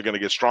Division Ones are going to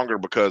get stronger,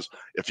 because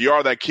if you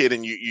are that kid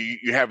and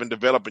you haven't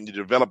developed and you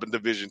develop in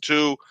Division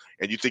Two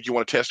and you think you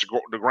want to test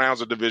the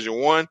grounds of Division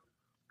One,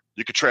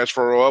 you can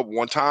transfer up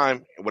one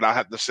time without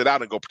having to sit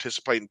out and go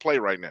participate and play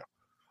right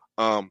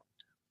now.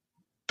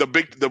 The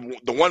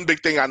one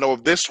big thing I know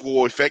of this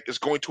is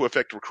going to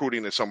affect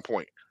recruiting at some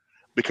point,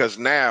 because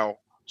now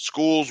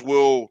schools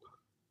will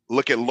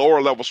look at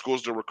lower level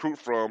schools to recruit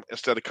from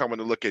instead of coming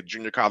to look at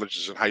junior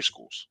colleges and high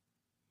schools.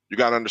 You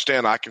got to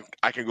understand, I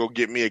can go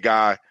get me a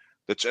guy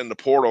that's in the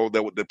portal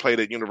that played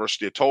at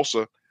University of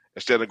Tulsa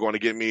instead of going to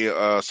get me a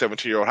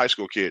 17-year-old high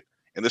school kid,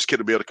 and this kid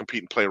will be able to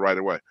compete and play right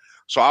away.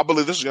 So I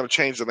believe this is going to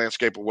change the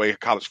landscape of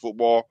college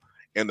football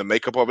and the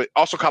makeup of it.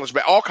 Also,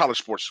 all college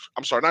sports.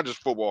 I'm sorry, not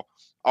just football.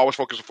 I always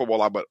focus on football a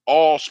lot, but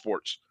all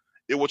sports.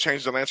 It will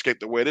change the landscape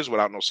the way it is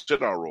without no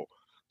sit-out rule.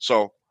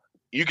 So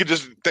you could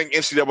just think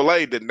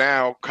NCAA that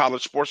now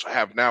college sports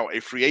have now a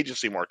free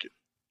agency market,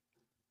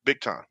 big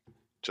time,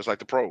 just like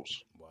the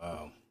pros.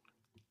 Wow.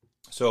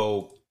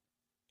 So,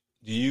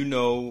 do you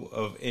know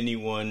of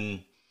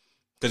anyone?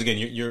 Because again,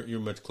 you're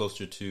much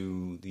closer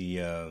to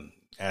the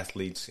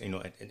athletes,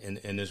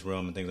 in this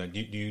realm and things like.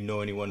 Do you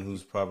know anyone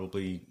who's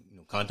probably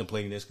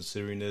contemplating this,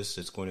 considering this?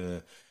 It's going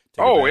to.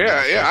 Oh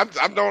yeah.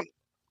 I don't.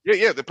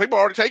 Yeah. The people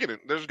are already taking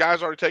it. There's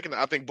guys already taking it.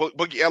 I think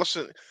Boogie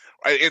Ellison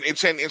in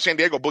San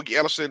Diego. Boogie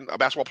Ellison, a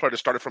basketball player that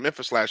started from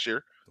Memphis last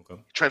year,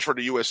 transferred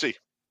to USC.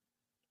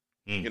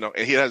 And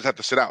he doesn't have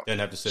to sit out.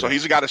 So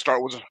he's a guy that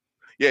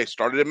he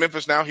started at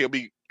Memphis. Now he'll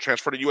be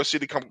transferred to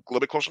USC to come a little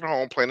bit closer to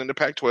home, playing in the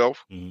Pac-12.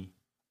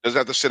 Doesn't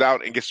have to sit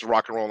out and gets to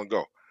rock and roll and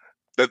go.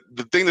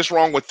 The thing that's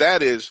wrong with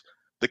that is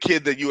the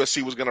kid that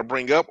USC was going to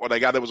bring up, or the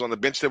guy that was on the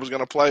bench that was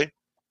going to play,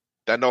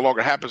 that no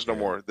longer happens no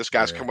more. This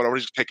guy's coming over.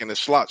 He's taking his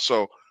slot.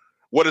 So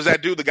what does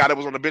that do? The guy that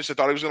was on the bench that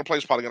thought he was going to play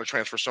is probably going to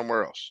transfer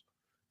somewhere else.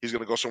 He's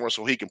going to go somewhere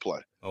so he can play.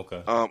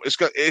 Okay.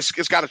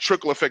 It's got a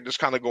trickle effect that's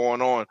kind of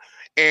going on.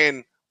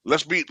 And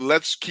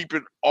let's keep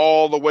it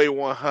all the way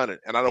 100.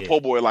 And I know Po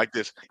Boy like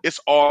this. It's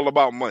all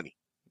about money.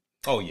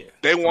 Oh yeah.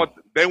 They want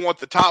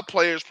the top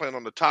players playing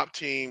on the top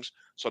teams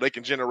so they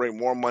can generate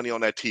more money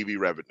on that TV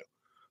revenue.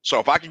 So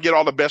if I can get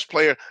all the best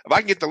players, if I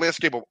can get the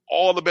landscape of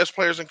all the best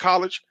players in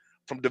college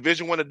from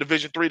Division I to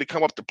Division III to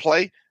come up to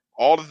play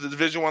all of the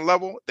Division I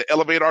level to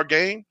elevate our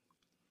game,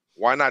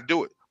 why not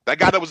do it? That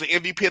guy that was the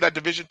MVP of that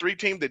Division III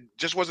team that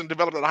just wasn't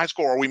developed in high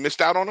school, or we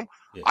missed out on him,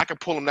 I can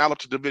pull him now up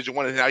to Division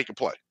I and now he can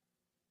play.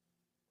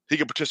 He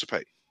can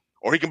participate,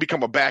 or he can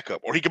become a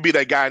backup, or he can be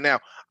that guy now.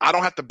 I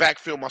don't have to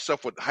backfill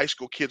myself with high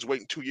school kids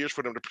waiting 2 years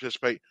for them to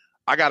participate.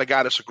 I got a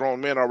guy that's a grown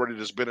man already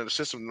that's been in the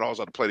system and knows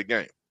how to play the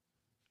game.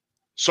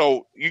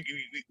 So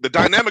the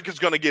dynamic is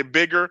going to get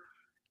bigger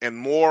and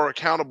more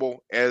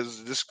accountable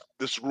as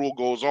this rule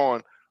goes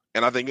on.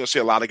 And I think you'll see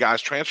a lot of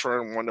guys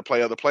transferring and wanting to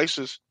play other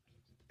places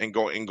and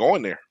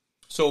going there.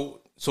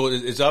 So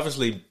it's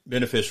obviously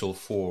beneficial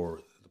for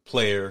the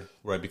player,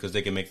 right? Because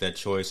they can make that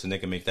choice and they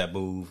can make that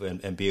move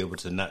and be able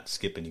to not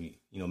skip any,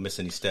 miss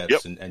any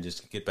steps and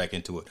just get back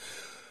into it.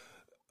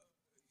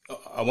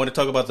 I want to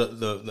talk about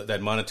that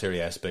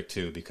monetary aspect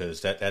too,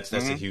 because that's a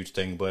huge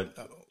thing. But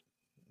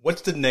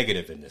What's the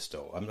negative in this,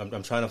 though?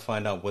 I'm trying to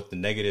find out what the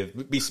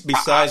negative,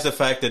 besides the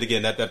fact that,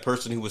 again, that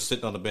person who was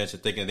sitting on the bench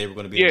and thinking they were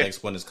going to be the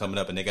next one that's coming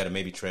up and they got to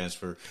maybe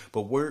transfer.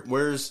 But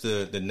where's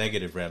the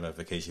negative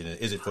ramification?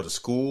 Is it for the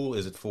school?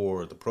 Is it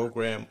for the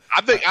program?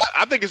 I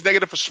think it's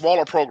negative for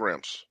smaller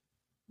programs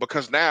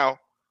because now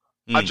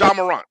John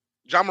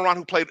Morant,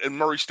 who played in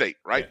Murray State,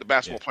 right? The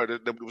basketball player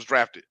that was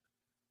drafted.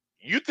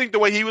 You think the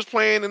way he was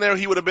playing in there,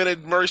 he would have been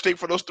at Murray State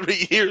for those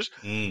 3 years?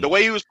 The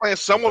way he was playing,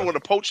 someone would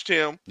have poached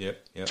him,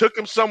 took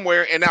him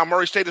somewhere, and now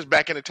Murray State is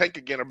back in the tank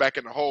again or back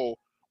in the hole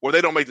where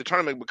they don't make the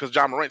tournament because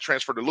John Morant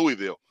transferred to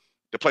Louisville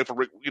to play for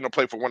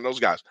one of those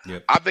guys.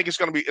 I think it's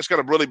going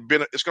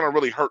to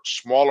really hurt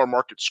smaller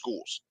market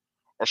schools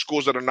or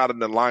schools that are not in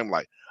the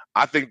limelight.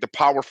 I think the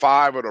Power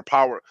 5 or the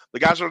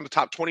guys that are in the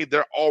top 20,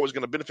 they're always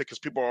going to benefit because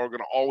people are going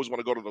to always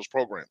want to go to those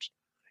programs.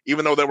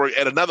 Even though they were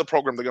at another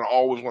program, they're going to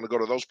always want to go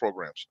to those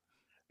programs.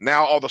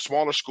 Now all the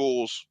smaller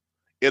schools,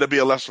 it'll be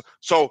a lesson.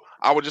 So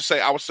I would say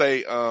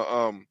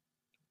the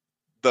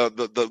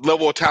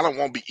level of talent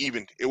won't be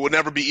even. It will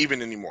never be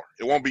even anymore.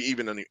 It won't be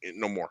even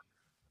no more.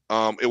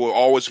 It will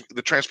always,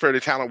 the transparency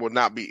of talent will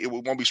not be. It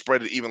won't be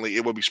spread evenly.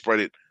 It will be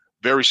spread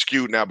very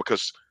skewed now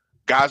because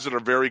guys that are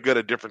very good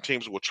at different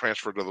teams will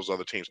transfer to those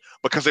other teams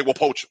because they will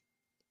poach them.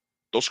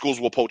 Those schools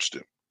will poach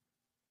them.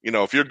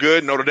 If you're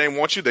good, Notre Dame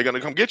wants you, they're going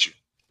to come get you.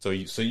 So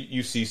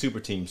you see super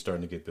teams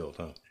starting to get built,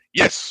 huh?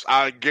 Yes,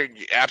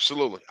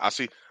 absolutely. I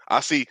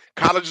see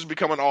colleges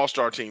becoming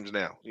all-star teams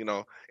now,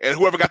 and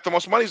whoever got the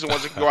most money is the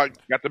ones that can go out,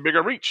 got the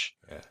bigger reach.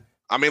 Yeah.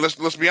 I mean,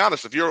 let's be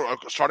honest. If you're a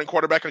starting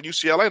quarterback at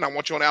UCLA and I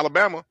want you on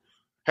Alabama,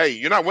 hey,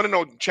 you're not winning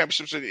no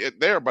championships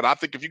there, but I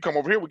think if you come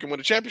over here, we can win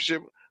a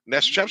championship,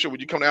 national championship.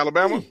 Would you come to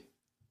Alabama?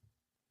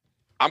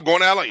 I'm going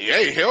to Alabama.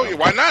 Hey, hell yeah,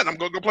 why not? I'm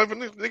going to go play for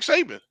Nick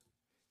Saban.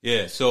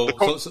 Yeah, So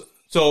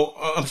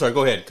I'm sorry.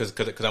 Go ahead, because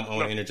I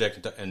want to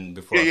interject and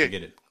before I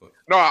forget it.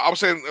 No, I was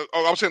saying,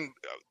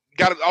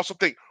 got to also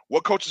think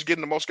what coach is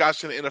getting the most guys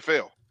to the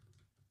NFL.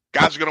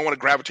 Guys are going to want to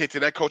gravitate to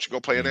that coach and go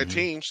play in that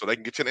team so they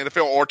can get to the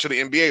NFL or to the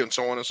NBA and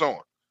so on and so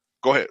on.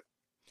 Go ahead.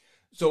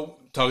 So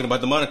talking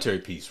about the monetary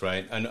piece,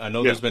 right? I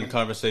know there's been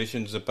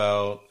conversations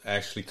about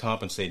actually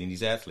compensating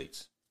these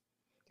athletes,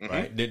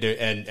 right?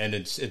 And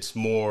it's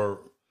more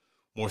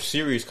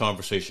serious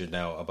conversation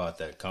now about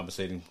that,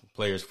 compensating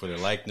players for their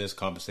likeness,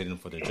 compensating them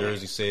for their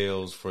jersey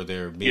sales, for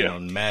their being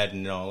on Madden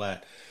and all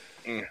that.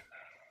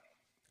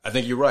 I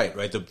think you're right?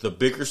 The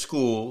bigger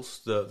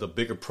schools, the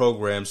bigger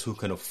programs who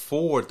can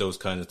afford those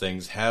kinds of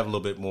things have a little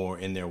bit more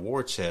in their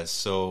war chest.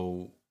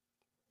 So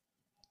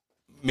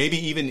maybe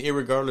even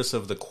irregardless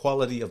of the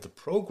quality of the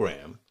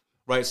program,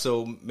 right?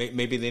 So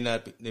maybe they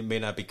may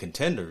not be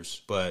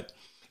contenders, but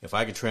if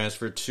I could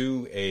transfer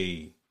to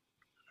a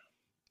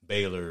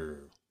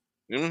Baylor,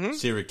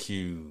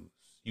 Syracuse,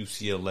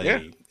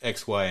 UCLA,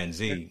 X, Y, and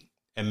Z,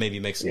 and maybe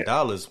make some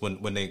dollars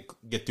when they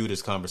get through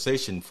this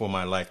conversation for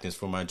my likeness,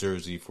 for my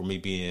jersey, for me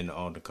being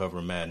on the cover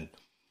of Madden.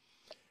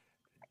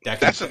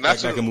 That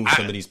can move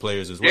some of these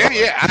players as well.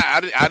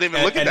 I didn't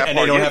even look at that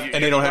part.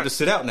 And they don't have to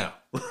sit out now,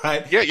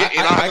 right?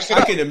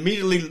 I can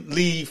immediately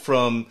leave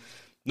from,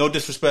 no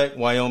disrespect,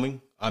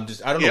 Wyoming. I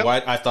don't know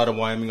why I thought of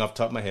Wyoming off the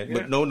top of my head,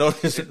 but no,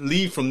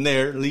 leave from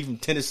there, leave from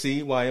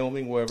Tennessee,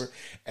 Wyoming, wherever,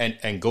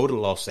 and go to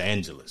Los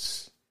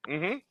Angeles.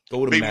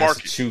 Go to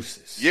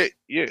Massachusetts.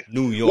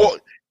 New York. Well,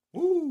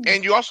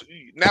 and you also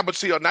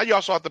now you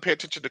also have to pay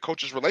attention to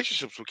coaches'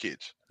 relationships with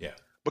kids. Yeah.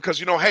 Because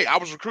hey, I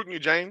was recruiting you,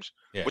 James,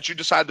 but you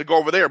decided to go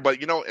over there.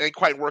 But it ain't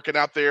quite working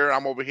out there.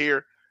 I'm over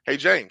here. Hey,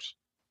 James,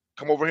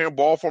 come over here and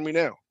ball for me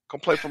now.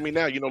 Come play for me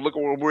now. Look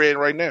at where we're in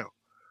right now.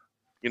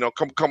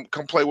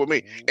 Come play with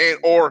me. And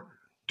or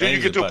do you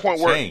get to a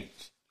point where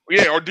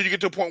or do you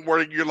get to a point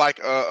where you're like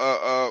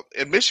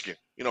in Michigan?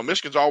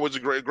 Michigan's always a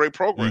great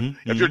program.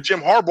 If you're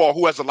Jim Harbaugh,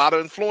 who has a lot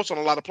of influence on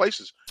a lot of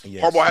places,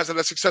 Harbaugh has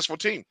a successful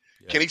team.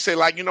 Can he say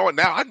you know what?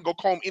 Now I can go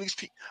comb any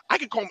team. I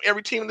can comb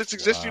every team that's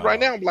existing right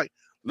now. I'm like,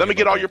 let me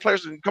get all your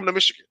players and come to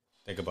Michigan.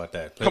 Think about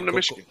that. Come to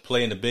Michigan.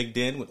 Play in the Big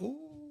Den.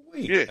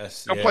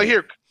 Come play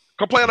here.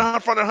 Come play in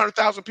front of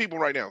 100,000 people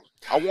right now.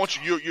 I want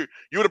you.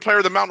 You're the player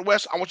of the Mountain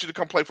West. I want you to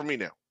come play for me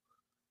now,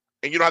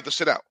 and you don't have to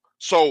sit out.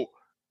 So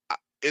I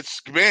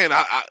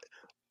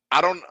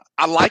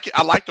like it.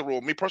 I like the rule.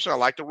 Me personally, I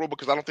like the rule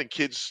because I don't think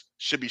kids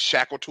should be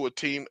shackled to a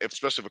team,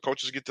 especially if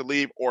coaches get to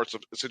leave or it's a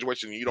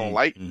situation you don't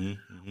like.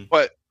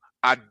 But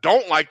I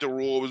don't like the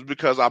rule is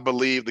because I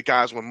believe the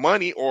guys with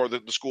money or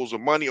the schools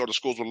with money or the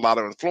schools with a lot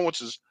of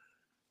influences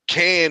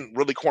can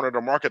really corner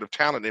the market of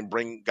talent and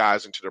bring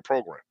guys into their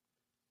program.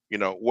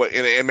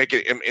 And make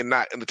it and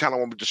the talent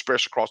won't be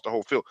dispersed across the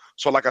whole field.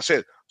 So, like I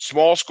said,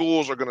 small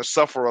schools are going to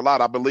suffer a lot,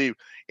 I believe.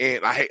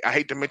 And I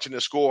hate to mention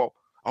this school.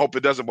 I hope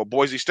it doesn't, but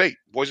Boise State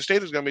is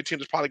going to be a team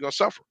that's probably going to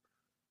suffer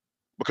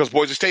because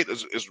Boise State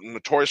is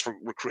notorious for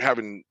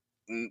having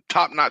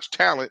top-notch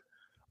talent.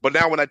 But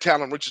now when that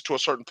talent reaches to a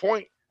certain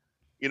point,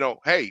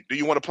 hey, do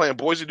you want to play in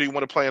Boise? Do you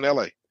want to play in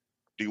LA?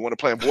 Do you want to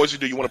play in Boise?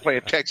 Do you want to play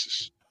in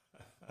Texas?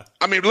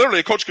 I mean, literally,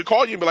 a coach could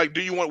call you and be like,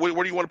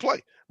 where do you want to play?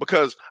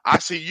 Because I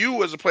see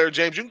you as a player,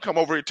 James, you can come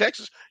over here to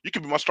Texas. You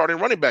could be my starting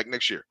running back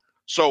next year.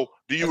 So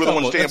do you really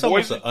want to stay in That's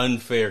almost Boise? an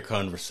unfair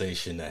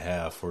conversation to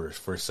have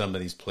for some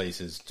of these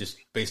places just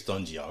based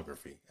on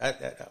geography. I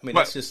mean,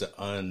 But that's just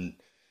it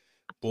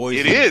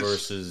Boise is.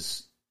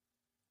 versus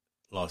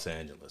Los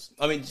Angeles.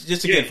 I mean,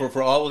 just Yeah. again,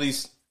 for all of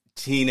these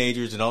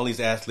teenagers and all these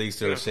athletes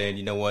that Yeah. are saying,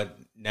 you know what,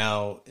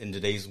 now in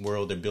today's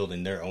world, they're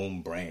building their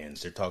own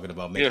brands. They're talking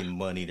about Yeah. making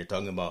money. They're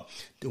talking about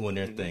doing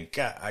their thing.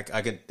 God,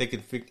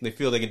 they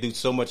feel they can do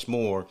so much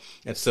more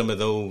at some of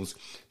those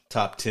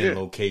top 10 Yeah.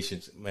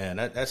 locations. Man,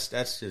 that's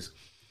just,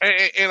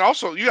 And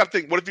also, you got to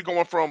think: what if you're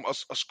going from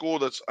a school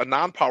that's a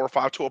non-Power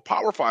 5 to a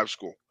Power 5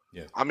 school?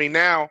 yeah. I mean,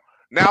 now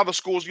the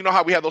schools, you know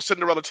how we have those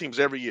Cinderella teams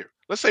every year.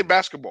 Let's say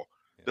basketball,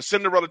 the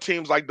Cinderella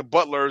teams like the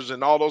Butlers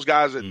and all those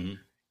guys, Mm-hmm.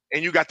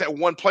 and you got that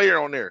one player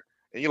on there,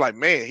 and you're like,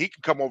 man, he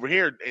can come over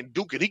here and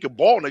duke it. He can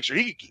ball next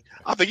year.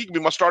 I think he can be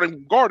my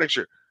starting guard next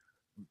year.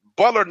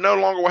 Butler no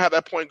longer will have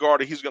that point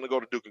guard, and he's going to go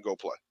to Duke and go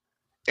play.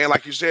 And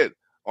like you said,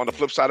 on the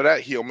flip side of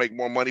that, he'll make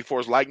more money for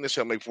his likeness.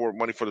 He'll make more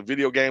money for the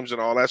video games and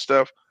all that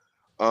stuff.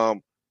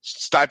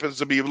 Stipends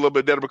will be a little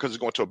bit better because he's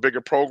going to a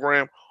bigger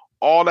program.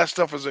 All that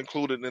stuff is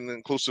included and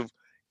inclusive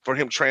for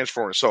him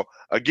transferring. So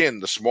again,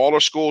 the smaller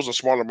schools and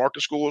smaller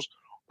market schools,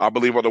 I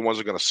believe, are the ones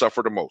that are going to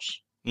suffer the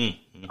most.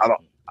 Mm-hmm.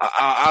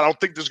 I don't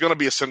think there's going to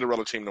be a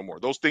Cinderella team no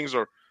more. Those things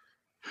I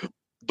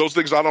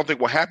don't think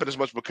will happen as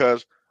much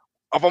because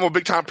if I'm a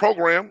big time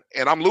program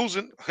and I'm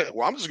losing,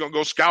 well, I'm just going to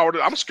go scour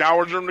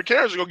them the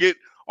carriers and go get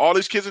all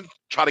these kids and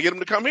try to get them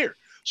to come here.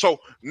 So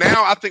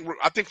now I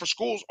think for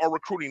schools are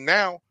recruiting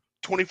now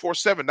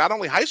 24/7, not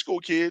only high school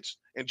kids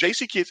and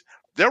JC kids,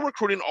 they're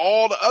recruiting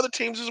all the other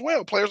teams as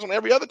well, players on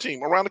every other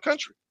team around the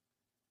country.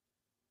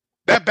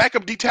 That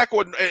backup D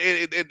tackle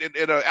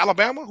at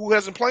Alabama who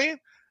hasn't playing,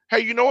 hey,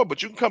 you know what?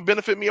 But you can come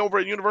benefit me over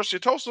at University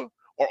of Tulsa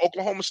or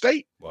Oklahoma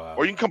State, Wow.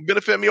 or you can come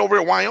benefit me over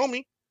at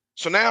Wyoming.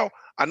 So now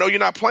I know you're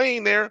not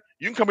playing there.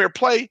 You can come here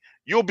play.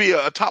 You'll be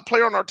a top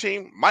player on our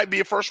team. Might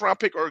be a first round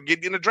pick or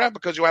get in the draft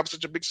because you'll have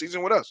such a big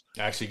season with us.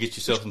 Actually, get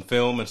yourself some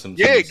film and some.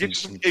 Yeah,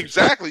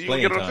 exactly. You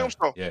can get on the film.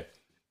 So yeah,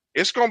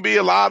 it's going to be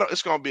a lot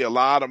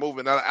of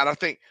moving. And I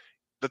think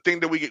the thing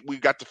that we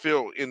got to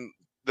feel in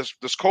this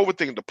COVID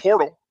thing, the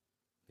portal.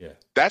 Yeah,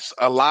 that's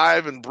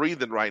alive and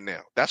breathing right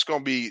now. That's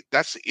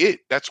it.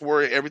 That's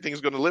where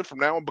everything's going to live from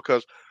now on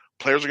because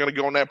players are going to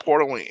go on that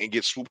portal and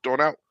get swooped on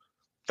out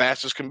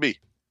fast as can be.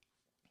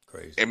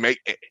 Crazy. And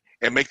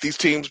make these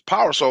teams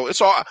power. So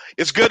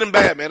it's good and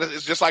bad, man.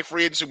 It's just like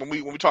free agency when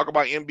we talk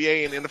about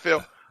NBA and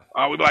NFL.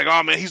 We be like,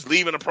 oh man, he's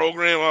leaving the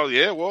program. Oh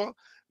yeah, well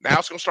now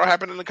it's going to start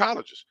happening in the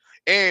colleges,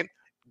 and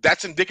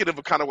that's indicative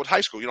of kind of what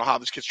high school. You know how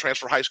these kids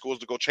transfer high schools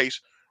to go chase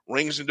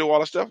rings and do all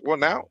that stuff. Well,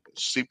 now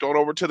seeped on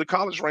over to the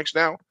college ranks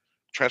now.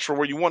 Transfer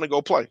where you want to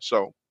go play.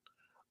 So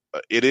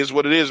it is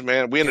what it is,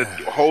 man. We're in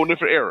a whole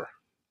different era.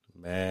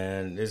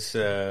 Man, it's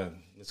going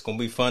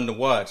to be fun to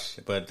watch,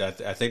 but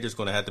I think there's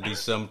going to have to be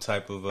some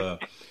type of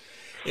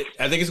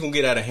I think it's going to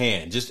get out of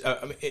hand. Just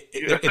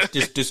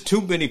it's just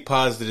too many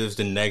positives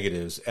than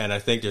negatives, and I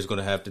think there's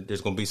going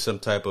to be some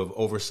type of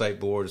oversight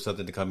board or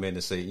something to come in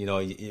and say, you know,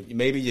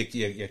 maybe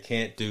you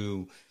can't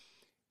do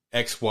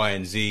X, Y,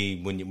 and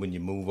Z when you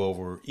move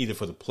over either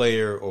for the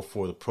player or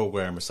for the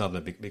program or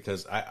something,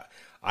 because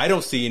I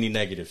don't see any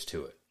negatives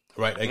to it.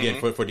 Right. Again,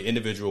 for the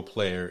individual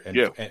player.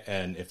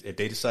 And if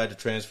they decide to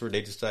transfer,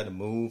 they decide to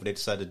move, they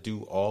decide to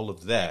do all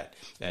of that.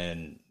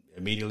 And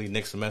immediately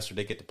next semester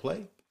they get to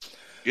play.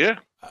 Yeah.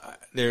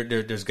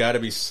 There's got to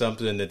be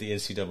something that the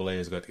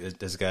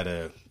NCAA has got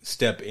to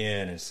step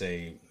in and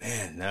say,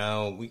 man,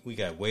 now we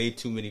got way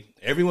too many.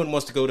 Everyone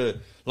wants to go to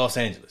Los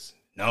Angeles.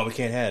 No, we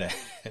can't have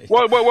that.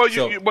 Well, but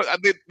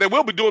they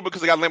will be doing it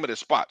because they got limited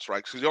spots,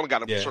 right? Because you only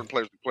got certain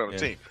players to play on the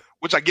team,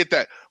 which I get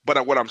that.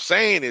 But what I'm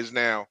saying is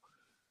now,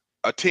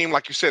 a team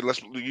like you said, let's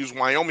use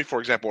Wyoming for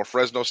example, or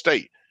Fresno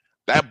State.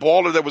 That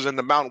baller that was in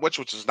the Mountain West,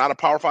 which is not a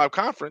Power 5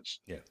 conference,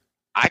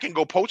 I can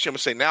go poach him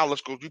and say, now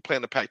let's go. You play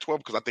in the Pac-12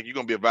 because I think you're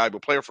going to be a valuable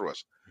player for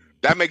us.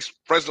 That makes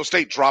Fresno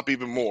State drop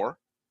even more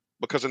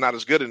because they're not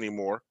as good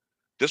anymore.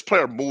 This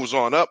player moves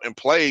on up and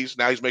plays.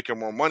 Now he's making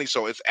more money,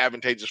 so it's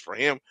advantageous for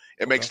him.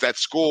 It makes that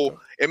school,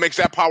 it makes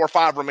that Power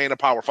 5 remain a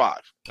Power 5.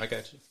 I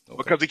got you.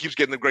 Because he keeps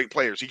getting the great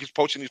players. He keeps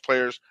poaching these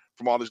players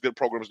from all these good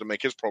programs to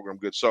make his program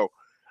good. So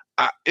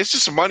it's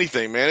just a money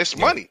thing, man. It's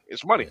money.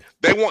 It's money.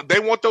 They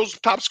want those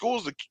top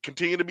schools to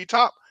continue to be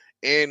top.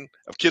 And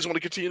if kids want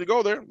to continue to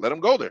go there, let them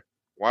go there.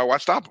 Why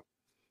stop them?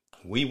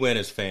 We win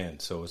as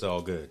fans, so it's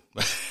all good.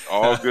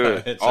 All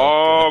good.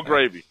 all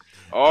gravy.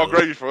 All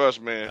gravy for us,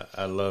 man.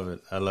 I love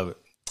it. I love it.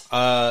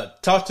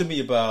 Talk to me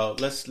about,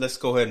 let's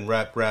go ahead and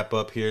wrap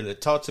up here.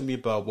 Talk to me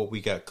about what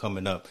we got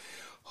coming up.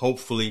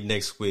 Hopefully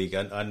next week.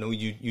 I know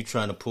you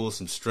trying to pull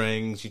some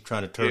strings. You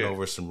trying to turn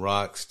over some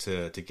rocks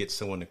to get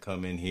someone to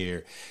come in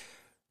here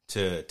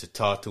to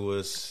talk to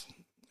us.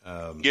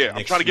 I'm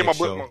trying to get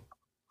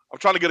I'm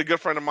trying to get a good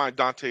friend of mine,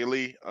 Dante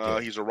Lee.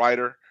 He's a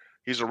writer.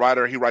 He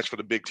writes for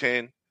the Big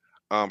Ten.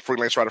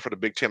 Freelance writer for the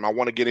Big Ten. I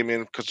want to get him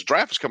in because the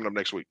draft is coming up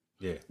next week.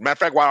 Yeah. Matter of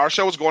fact, while our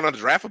show is going on, the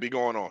draft will be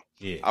going on.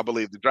 Yeah. I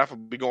believe the draft will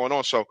be going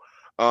on. So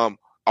I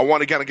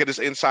want to kind of get his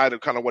insight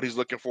of kind of what he's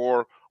looking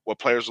for, what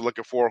players are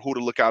looking for, who to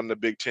look out in the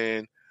Big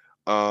Ten.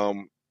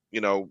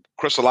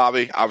 Chris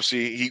Olave,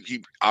 obviously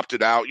he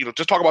opted out.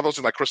 Just talk about those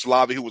things like Chris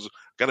Olave, who was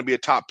going to be a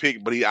top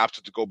pick, but he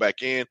opted to go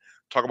back in.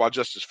 Talk about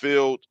Justice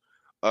Field.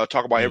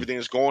 Talk about everything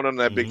that's going on in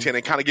that Big Ten,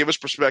 and kind of give his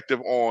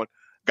perspective on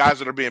guys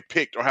that are being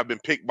picked or have been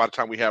picked by the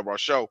time we have our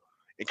show,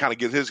 and kind of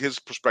give his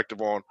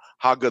perspective on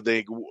how good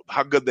they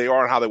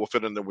are and how they will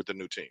fit in there with the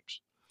new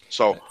teams.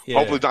 So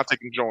hopefully Dante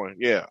can join.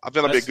 Yeah, I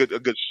think that'll be a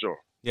good show.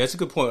 Yeah, it's a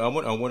good point. I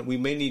want. We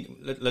may need.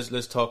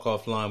 Let's talk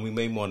offline. We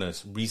may want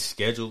to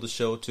reschedule the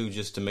show too,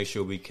 just to make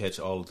sure we catch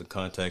all of the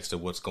context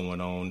of what's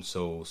going on,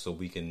 so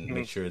we can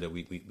make sure that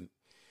we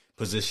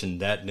position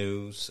that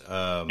news.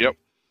 Yep.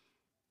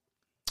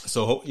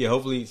 So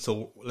hopefully,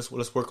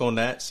 let's work on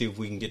that. See if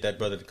we can get that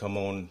brother to come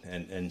on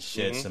and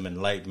shed some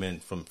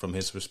enlightenment from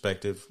his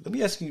perspective. Let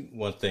me ask you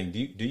one thing.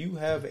 Do you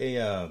have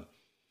a?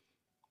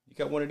 You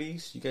got one of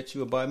these? You got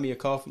a buy me a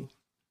coffee?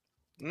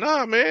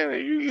 Nah, man,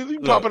 you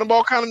popping up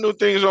all kind of new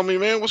things on me,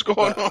 man. What's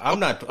going on?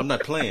 I'm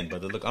not playing,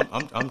 brother. Look,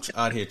 I'm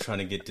out here trying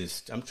to get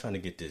this. I'm trying to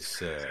get this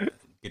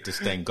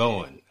thing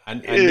going. I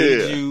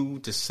need you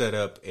to set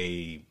up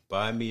a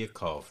buy me a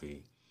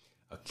coffee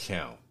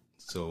account,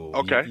 so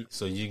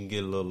you can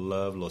get a little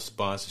love, a little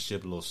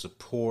sponsorship, a little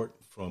support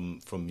from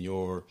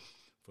your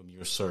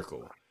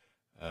circle.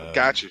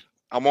 Got you.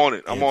 I'm on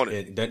it.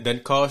 It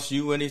doesn't cost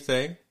you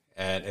anything.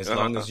 And as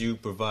long as you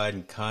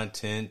provide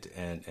content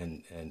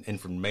and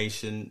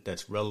information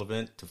that's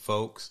relevant to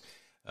folks,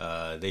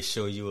 they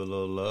show you a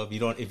little love.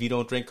 If you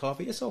don't drink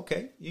coffee, it's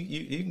okay.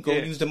 You can go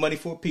use the money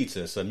for a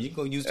pizza or something. You can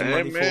go use the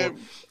money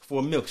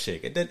for a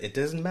milkshake. It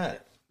doesn't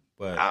matter.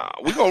 But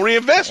we're gonna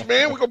reinvest,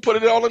 man. We're gonna put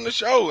it all in the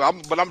show.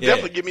 I'm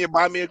definitely give me a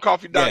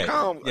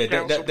buymeacoffee.com.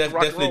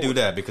 Definitely do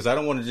that, because I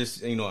don't want to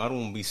just I don't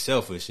want to be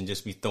selfish and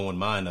just be throwing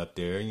mine up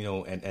there,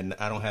 and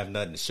I don't have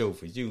nothing to show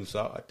for you. So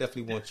I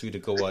definitely want you to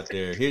go out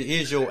there.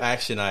 Here's your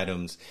action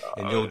items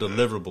and your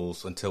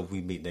deliverables until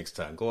we meet next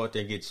time. Go out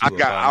there and get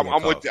you.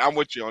 I'm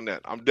with you on that.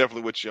 I'm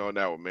definitely with you on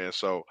that one, man.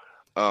 So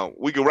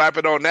we can wrap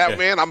it on that,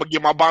 man. I'm gonna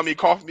get my Buy Me a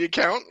Coffee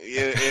account,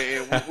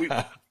 and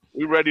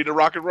we ready to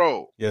rock and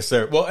roll. Yes,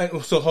 sir.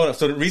 Well, so hold on.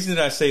 So the reason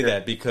that I say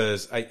that,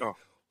 because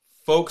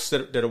folks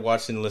that are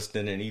watching and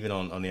listening, and even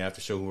on the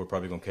after show who are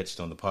probably going to catch it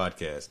on the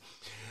podcast,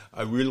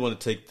 I really want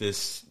to take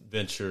this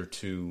venture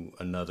to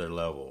another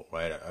level,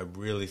 right? I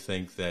really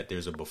think that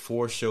there's a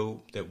before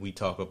show that we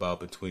talk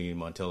about between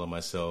Montel and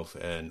myself,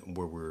 and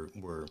where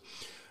we're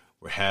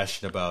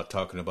hashing about,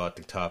 talking about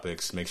the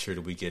topics, make sure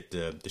that we get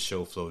the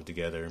show flowed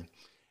together.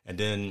 And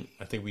then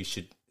I think we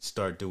should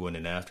start doing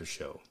an after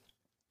show.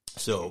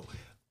 So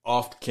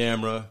off the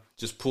camera,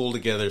 just pull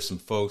together some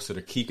folks that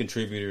are key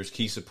contributors,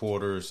 key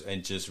supporters,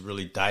 and just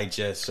really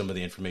digest some of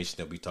the information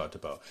that we talked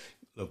about.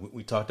 Look,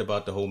 we talked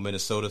about the whole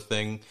Minnesota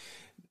thing.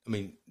 I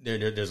mean,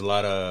 there's a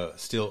lot of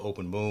still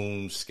open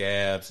wounds,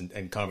 scabs,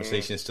 and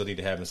conversations still need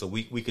to happen. So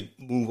we could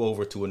move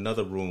over to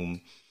another room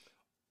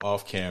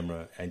off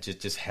camera and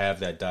just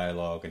have that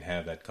dialogue and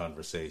have that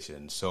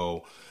conversation.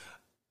 So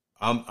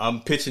I'm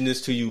pitching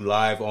this to you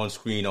live on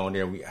screen on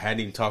there. We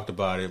hadn't even talked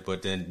about it,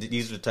 but then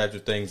these are the types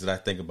of things that I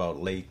think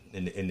about late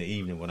in the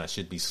evening when I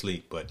should be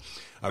asleep. But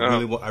I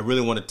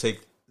really want to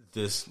take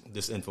this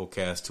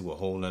InfoCast to a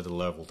whole nother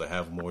level, to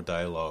have more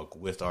dialogue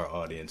with our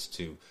audience,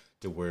 to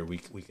where we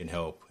can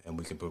help and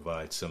we can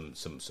provide some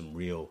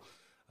real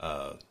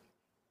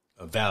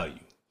value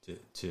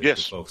to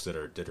folks that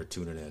are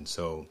tuning in.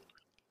 So.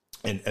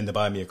 And the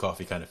Buy Me a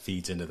Coffee kind of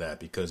feeds into that,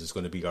 because it's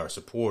going to be our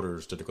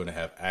supporters that are going to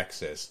have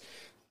access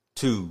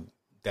to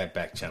that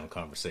back channel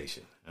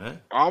conversation. Huh?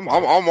 I'm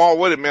all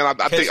with it, man.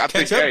 I think.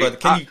 Brother.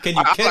 Can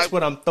you catch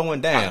what I'm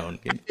throwing down?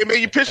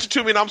 Man, you pitch it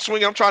to me and I'm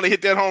swinging. I'm trying to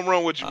hit that home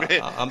run with you,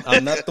 man.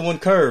 I'm not throwing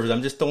curves.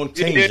 I'm just throwing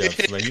change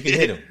ups, man. You can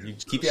hit them. You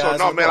just keep your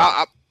eyes on the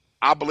ball.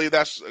 I believe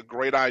that's a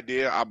great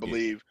idea. I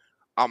believe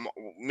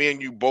me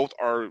and you both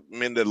are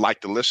men that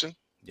like to listen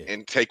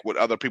and take what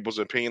other people's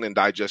opinion and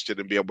digest it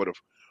and be able to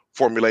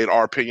formulate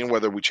our opinion,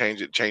 whether we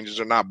changes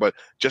or not. But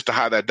just to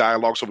have that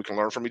dialogue so we can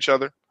learn from each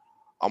other,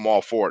 I'm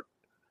all for it.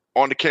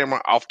 On the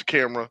camera, off the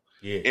camera,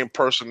 in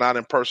person, not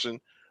in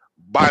person.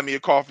 Buy me a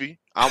coffee.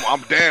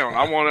 I'm down.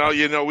 I want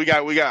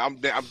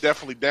to, I'm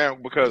definitely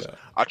down, because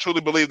I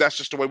truly believe that's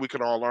just the way we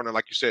can all learn. And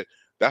like you said,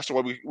 that's the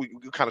way we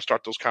kind of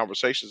start those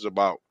conversations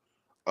about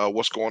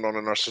what's going on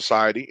in our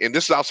society. And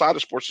this is outside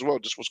of sports as well,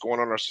 just what's going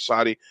on in our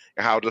society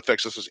and how it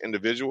affects us as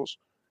individuals,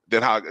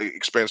 then how it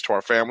expands to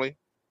our family,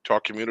 to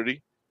our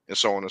community, and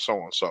so on and so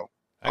on. So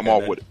I'm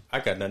all with it. I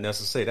got nothing else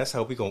to say. That's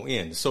how we going to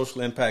end. The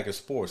social impact of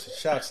sports.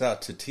 Shouts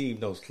out to Team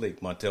No Sleep.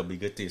 Montel, be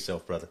good to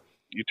yourself, brother.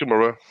 You too, my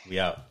brother. We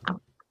out.